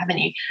quarter, haven't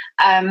you?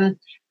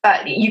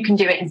 But you can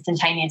do it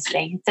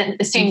instantaneously.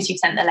 As soon as you've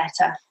sent the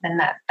letter, then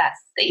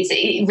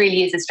it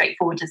really is as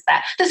straightforward as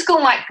that. The school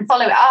might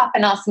follow it up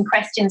and ask some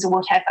questions or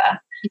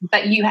whatever,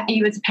 but you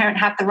as a parent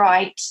have the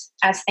right,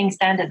 as things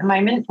stand at the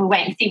moment. We'll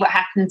wait and see what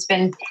happens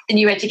when the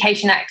new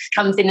Education Act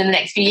comes in the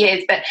next few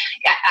years, but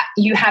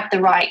you have the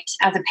right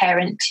as a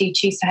parent to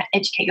choose to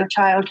educate your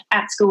child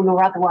at school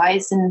or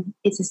otherwise, and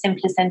it's as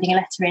simple as sending a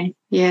letter in.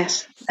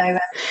 Yes. So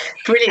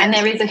brilliant. And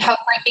there is a whole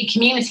big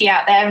community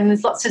out there, and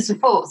there's lots of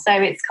support, so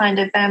it's kind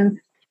of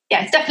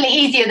it's definitely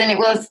easier than it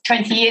was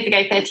 20 yeyears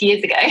ago, 30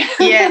 years ago.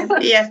 Yeah.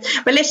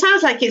 Well, it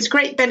sounds like it's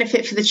great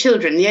benefit for the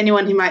children. The only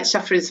one who might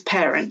suffer is the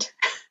parent.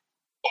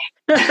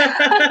 But like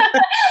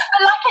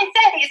I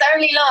said, it's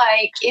only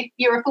like if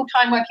you're a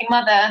full-time working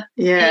mother,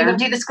 you will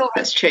do the school run,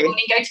 that's true. And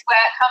you go to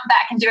work, come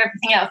back and do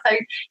everything else. So,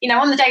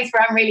 on the days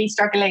where I'm really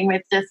struggling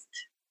with just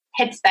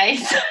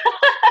headspace,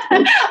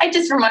 I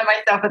just remind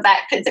myself of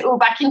that, puts it all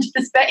back into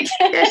perspective.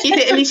 Yes,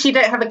 at least you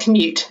don't have a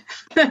commute.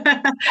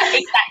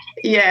 Exactly.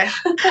 Yeah.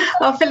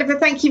 Well, Philippa,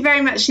 thank you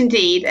very much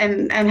indeed,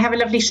 and have a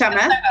lovely summer.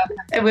 You're so welcome.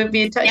 And we'll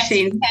be in touch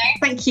soon. Okay.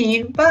 Thank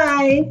you.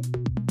 Bye.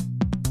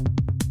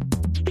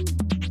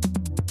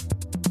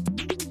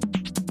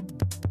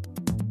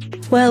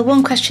 Well,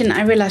 one question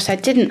I realised I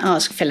didn't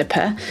ask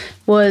Philippa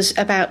was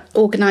about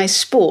organised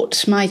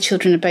sports. My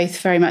children are both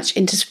very much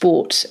into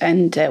sports,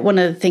 and one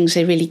of the things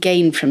they really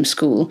gain from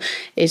school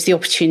is the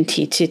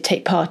opportunity to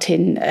take part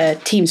in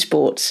team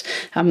sports.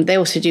 They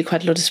also do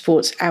quite a lot of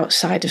sports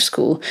outside of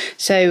school.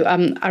 So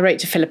I wrote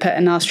to Philippa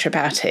and asked her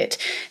about it.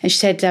 And she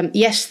said,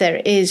 yes,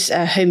 there is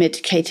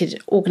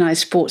home-educated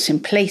organised sports in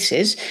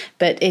places,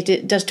 but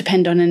it does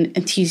depend on an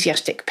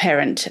enthusiastic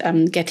parent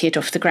getting it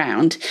off the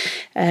ground.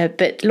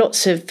 But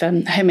lots of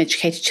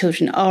home-educated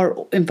children are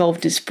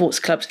involved in sports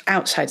clubs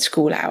outside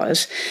school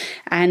hours,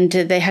 and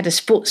they had a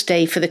sports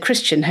day for the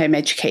Christian home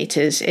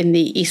educators in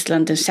the East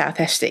London, South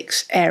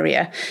Essex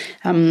area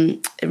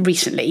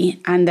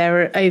recently, and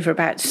there are over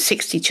about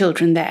 60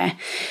 children there.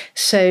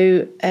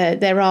 So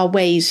there are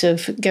ways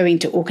of going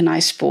to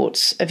organised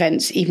sports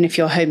events, even if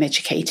you're home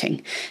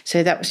educating.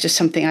 So that was just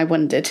something I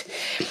wondered.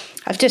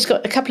 I've just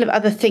got a couple of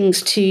other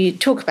things to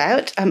talk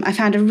about. I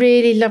found a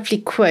really lovely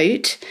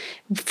quote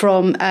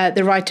from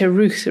the writer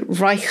Ruth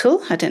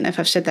Reichel. I don't know if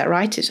I've said that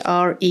right. It's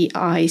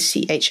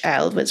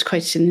Reichl, but it's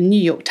quoted in the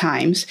New York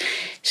Times,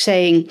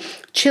 saying,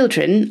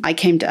 "Children, I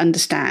came to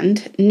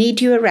understand,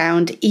 need you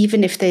around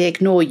even if they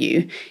ignore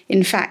you.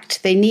 In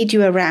fact, they need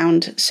you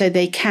around so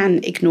they can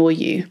ignore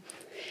you."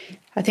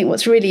 I think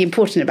what's really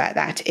important about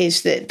that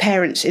is that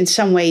parents in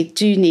some way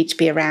do need to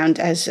be around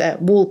as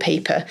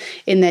wallpaper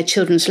in their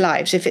children's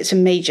lives. If it's a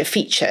major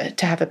feature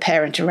to have a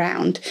parent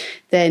around,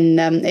 then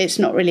it's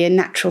not really a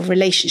natural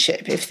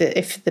relationship. If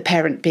the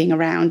parent being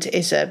around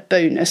is a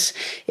bonus,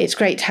 it's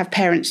great to have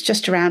parents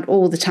just around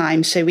all the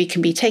time so we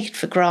can be taken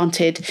for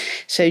granted,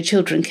 so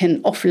children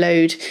can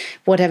offload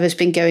whatever's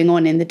been going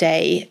on in the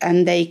day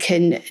and they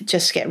can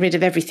just get rid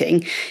of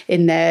everything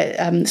in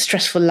their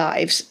stressful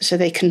lives so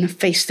they can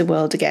face the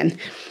world again.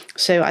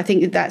 So I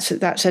think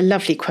that's a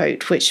lovely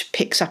quote which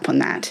picks up on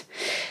that.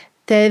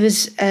 There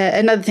was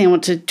another thing I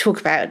want to talk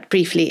about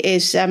briefly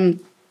is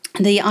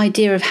the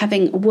idea of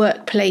having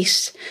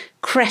workplace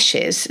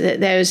creches.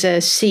 There was a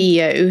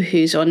CEO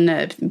who's on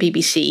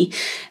BBC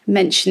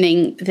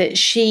mentioning that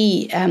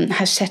she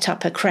has set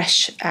up a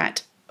creche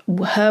at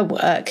her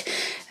work.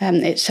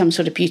 It's some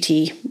sort of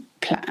beauty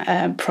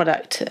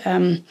product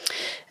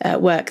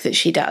work that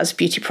she does,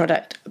 beauty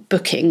product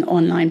booking,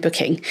 online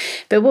booking.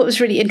 But what was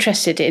really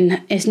interesting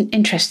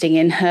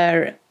in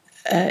her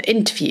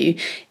interview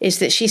is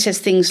that she says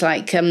things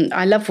like,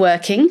 "I love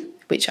working,"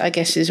 which I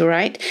guess is all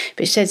right,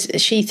 but she says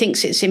she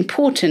thinks it's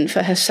important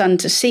for her son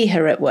to see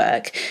her at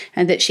work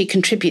and that she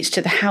contributes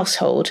to the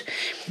household,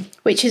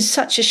 which is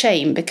such a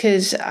shame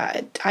because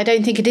I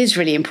don't think it is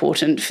really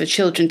important for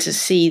children to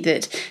see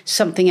that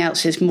something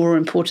else is more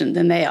important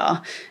than they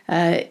are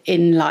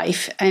in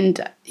life.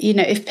 And, you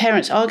know, if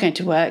parents are going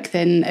to work,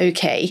 then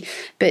okay,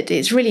 but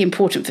it's really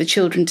important for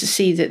children to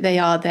see that they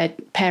are their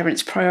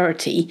parents'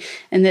 priority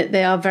and that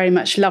they are very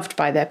much loved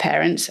by their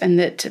parents and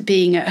that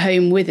being at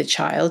home with a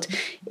child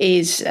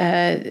is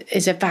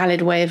a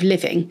valid way of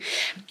living.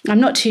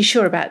 I'm not too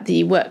sure about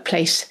the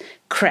workplace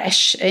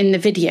creche. In the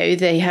video,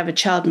 they have a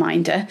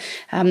childminder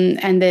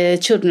and the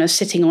children are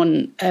sitting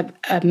on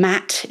a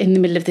mat in the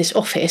middle of this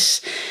office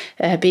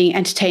being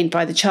entertained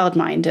by the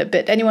childminder.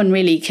 But anyone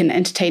really can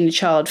entertain a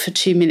child for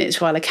 2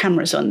 minutes while a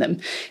camera's on them.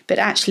 But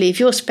actually, if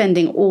you're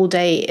spending all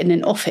day in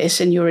an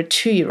office and you're a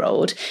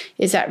 2-year-old,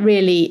 is that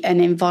really an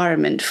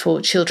environment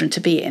for children to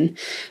be in?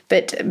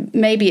 But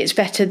maybe it's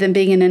better than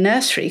being in a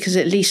nursery because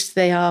at least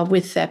they are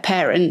with their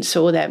parents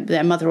or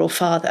their mother or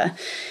father.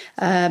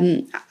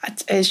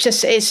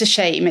 It's a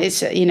shame.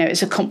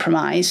 It's a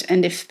compromise.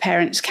 And if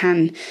parents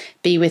can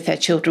be with their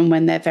children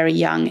when they're very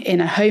young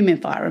in a home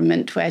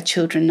environment where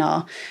children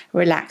are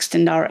relaxed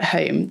and are at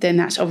home, then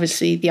that's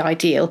obviously the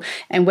ideal.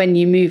 And when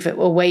you move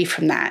away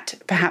from that,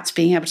 perhaps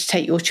being able to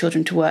take your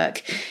children to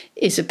work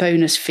is a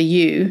bonus for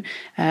you.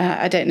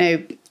 I don't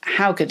know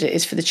how good it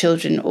is for the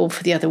children or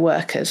for the other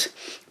workers.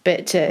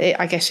 But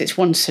I guess it's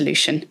one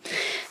solution.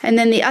 And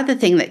then the other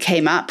thing that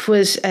came up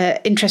was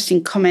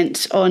interesting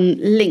comments on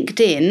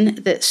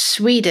LinkedIn that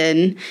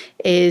Sweden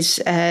is,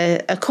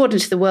 according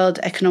to the World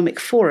Economic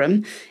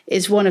Forum,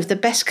 is one of the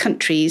best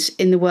countries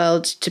in the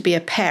world to be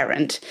a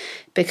parent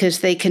because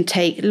they can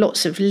take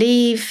lots of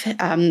leave.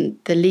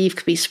 The leave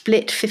could be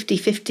split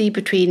 50-50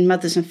 between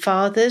mothers and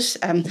fathers.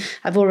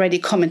 I've already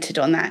commented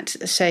on that,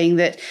 saying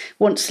that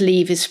once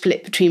leave is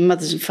split between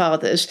mothers and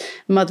fathers,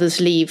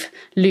 mothers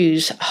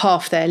lose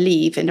half their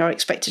leave and are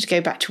expected to go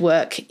back to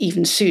work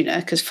even sooner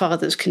because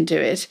fathers can do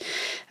it.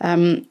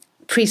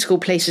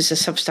 Preschool places are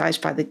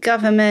subsidised by the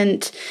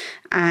government,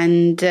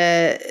 and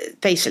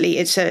basically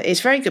it's a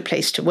very good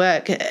place to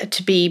work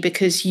to be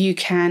because you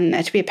can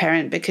to be a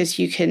parent because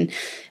you can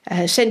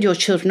send your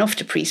children off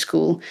to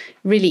preschool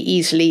really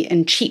easily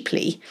and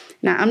cheaply.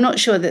 Now, I'm not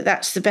sure that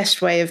that's the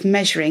best way of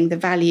measuring the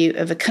value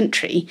of a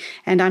country,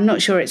 and I'm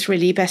not sure it's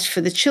really best for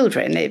the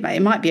children. It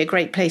might be a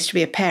great place to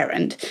be a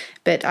parent,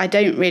 but I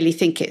don't really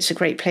think it's a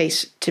great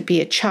place to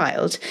be a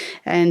child.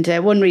 And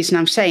one reason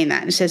I'm saying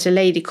that is there's a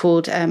lady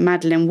called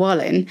Madeleine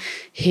Wallen,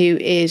 who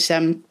is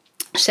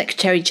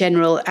Secretary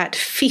General at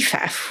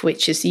FIFAF,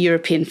 which is the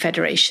European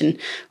Federation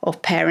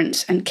of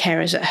Parents and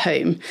Carers at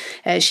Home.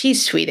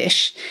 She's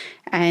Swedish,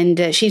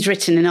 and she's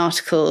written an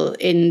article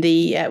in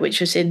which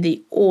was in the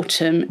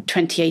autumn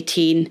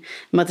 2018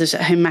 Mothers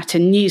at Home Matter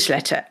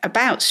newsletter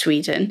about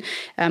Sweden,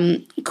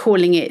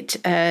 calling it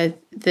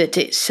that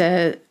it's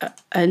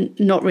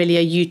not really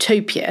a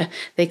utopia.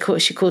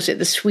 She calls it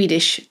the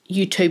Swedish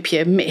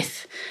utopia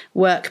myth,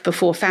 work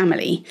before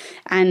family.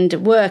 And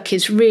work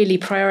is really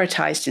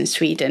prioritised in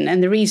Sweden.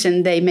 And the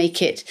reason they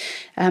make it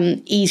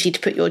easy to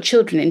put your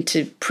children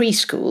into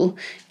preschool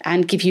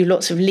and give you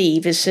lots of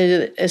leave is so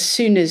that as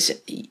soon as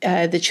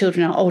the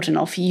children are old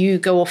enough, you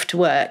go off to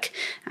work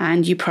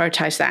and you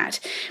prioritise that.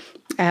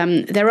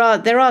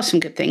 There are some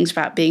good things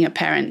about being a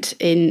parent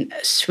in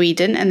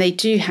Sweden, and they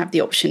do have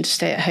the option to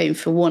stay at home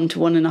for 1 to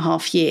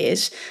 1.5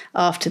 years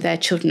after their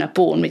children are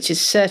born, which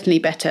is certainly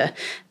better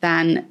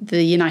than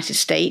the United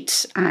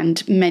States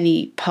and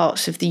many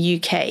parts of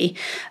the UK.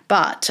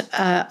 But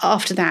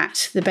after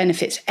that, the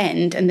benefits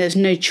end and there's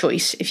no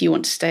choice if you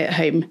want to stay at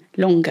home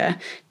longer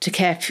to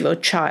care for your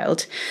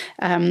child.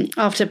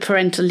 After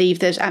parental leave,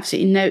 there's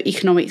absolutely no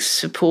economic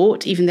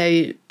support, even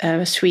though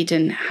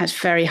Sweden has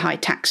very high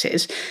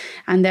taxes.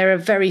 And there are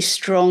very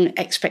strong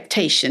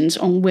expectations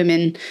on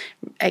women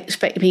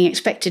being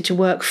expected to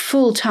work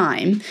full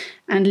time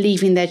and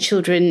leaving their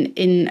children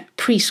in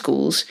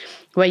preschools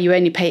where you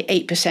only pay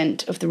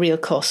 8% of the real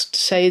cost.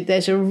 So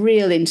there's a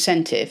real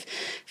incentive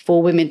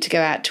for women to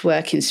go out to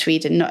work in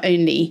Sweden, not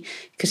only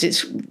because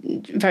it's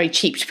very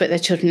cheap to put their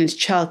children into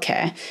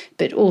childcare,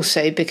 but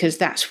also because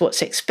that's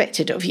what's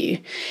expected of you.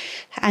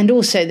 And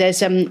also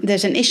there's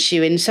an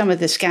issue in some of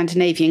the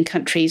Scandinavian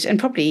countries and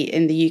probably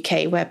in the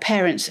UK where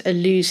parents are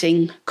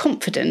losing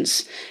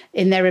confidence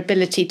in their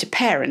ability to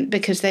parent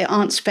because they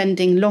aren't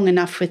spending long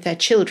enough with their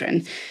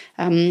children.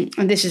 And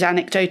this is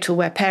anecdotal,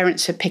 where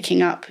parents are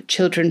picking up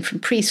children from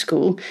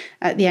preschool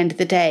at the end of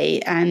the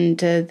day and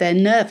they're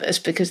nervous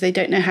because they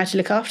don't know how to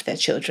look after their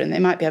children. They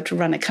might be able to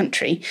run a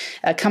company,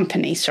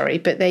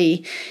 but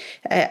they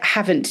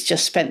haven't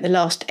just spent the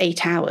last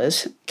 8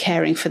 hours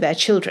caring for their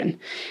children.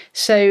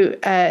 So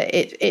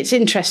it's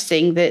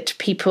interesting that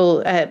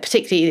people,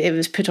 particularly it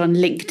was put on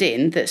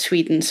LinkedIn that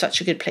Sweden's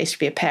such a good place to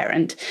be a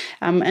parent,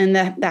 and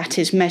that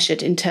is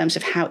measured in terms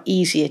of how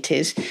easy it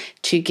is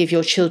to give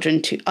your children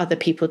to other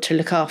people to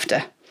look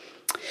after.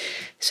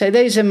 So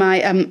those are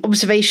my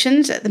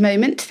observations at the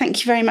moment. Thank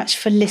you very much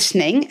for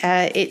listening.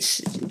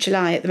 It's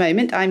July at the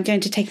moment. I'm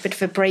going to take a bit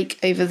of a break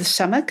over the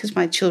summer because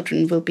my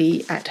children will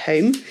be at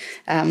home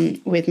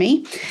with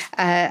me.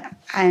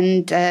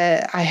 And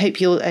I hope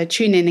you'll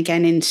tune in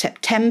again in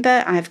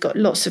September. I've got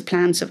lots of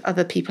plans of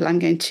other people I'm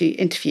going to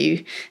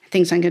interview,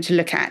 things I'm going to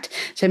look at.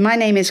 So my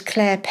name is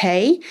Claire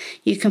Pay.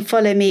 You can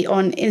follow me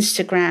on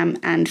Instagram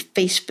and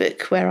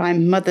Facebook, where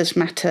I'm Mothers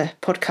Matter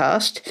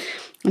Podcast.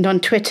 And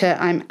on Twitter,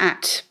 I'm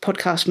at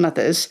Podcast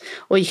Mothers,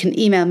 or you can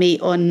email me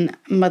on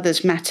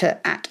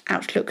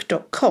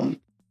mothersmatter@outlook.com.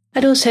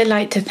 I'd also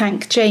like to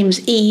thank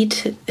James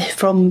Eade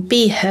from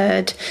Be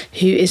Heard,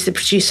 who is the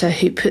producer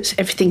who puts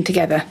everything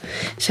together.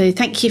 So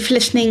thank you for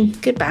listening.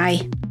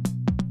 Goodbye.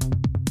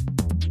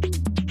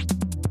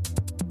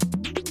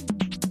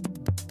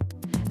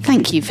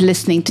 Thank you for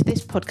listening to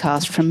this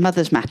podcast from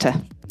Mothers Matter.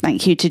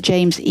 Thank you to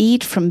James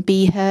Eade from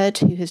Be Heard,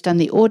 who has done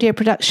the audio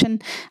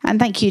production, and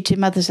thank you to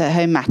Mothers at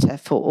Home Matter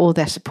for all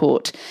their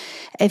support.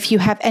 If you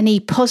have any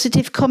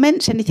positive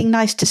comments, anything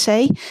nice to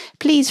say,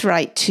 please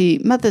write to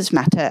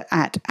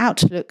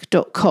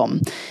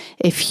mothersmatter@outlook.com.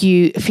 If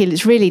you feel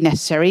it's really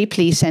necessary,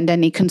 please send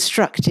any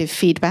constructive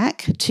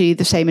feedback to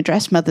the same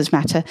address,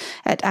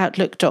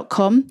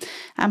 mothersmatter@outlook.com.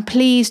 And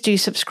please do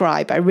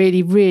subscribe. I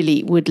really,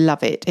 really would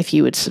love it if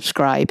you would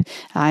subscribe.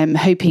 I'm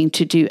hoping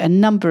to do a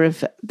number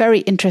of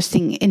very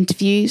interesting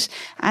interviews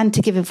and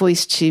to give a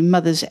voice to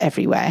mothers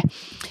everywhere.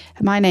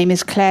 My name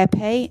is Claire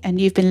Pay,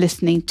 and you've been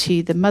listening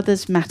to the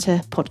Mothers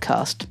Matter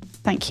podcast.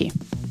 Thank you.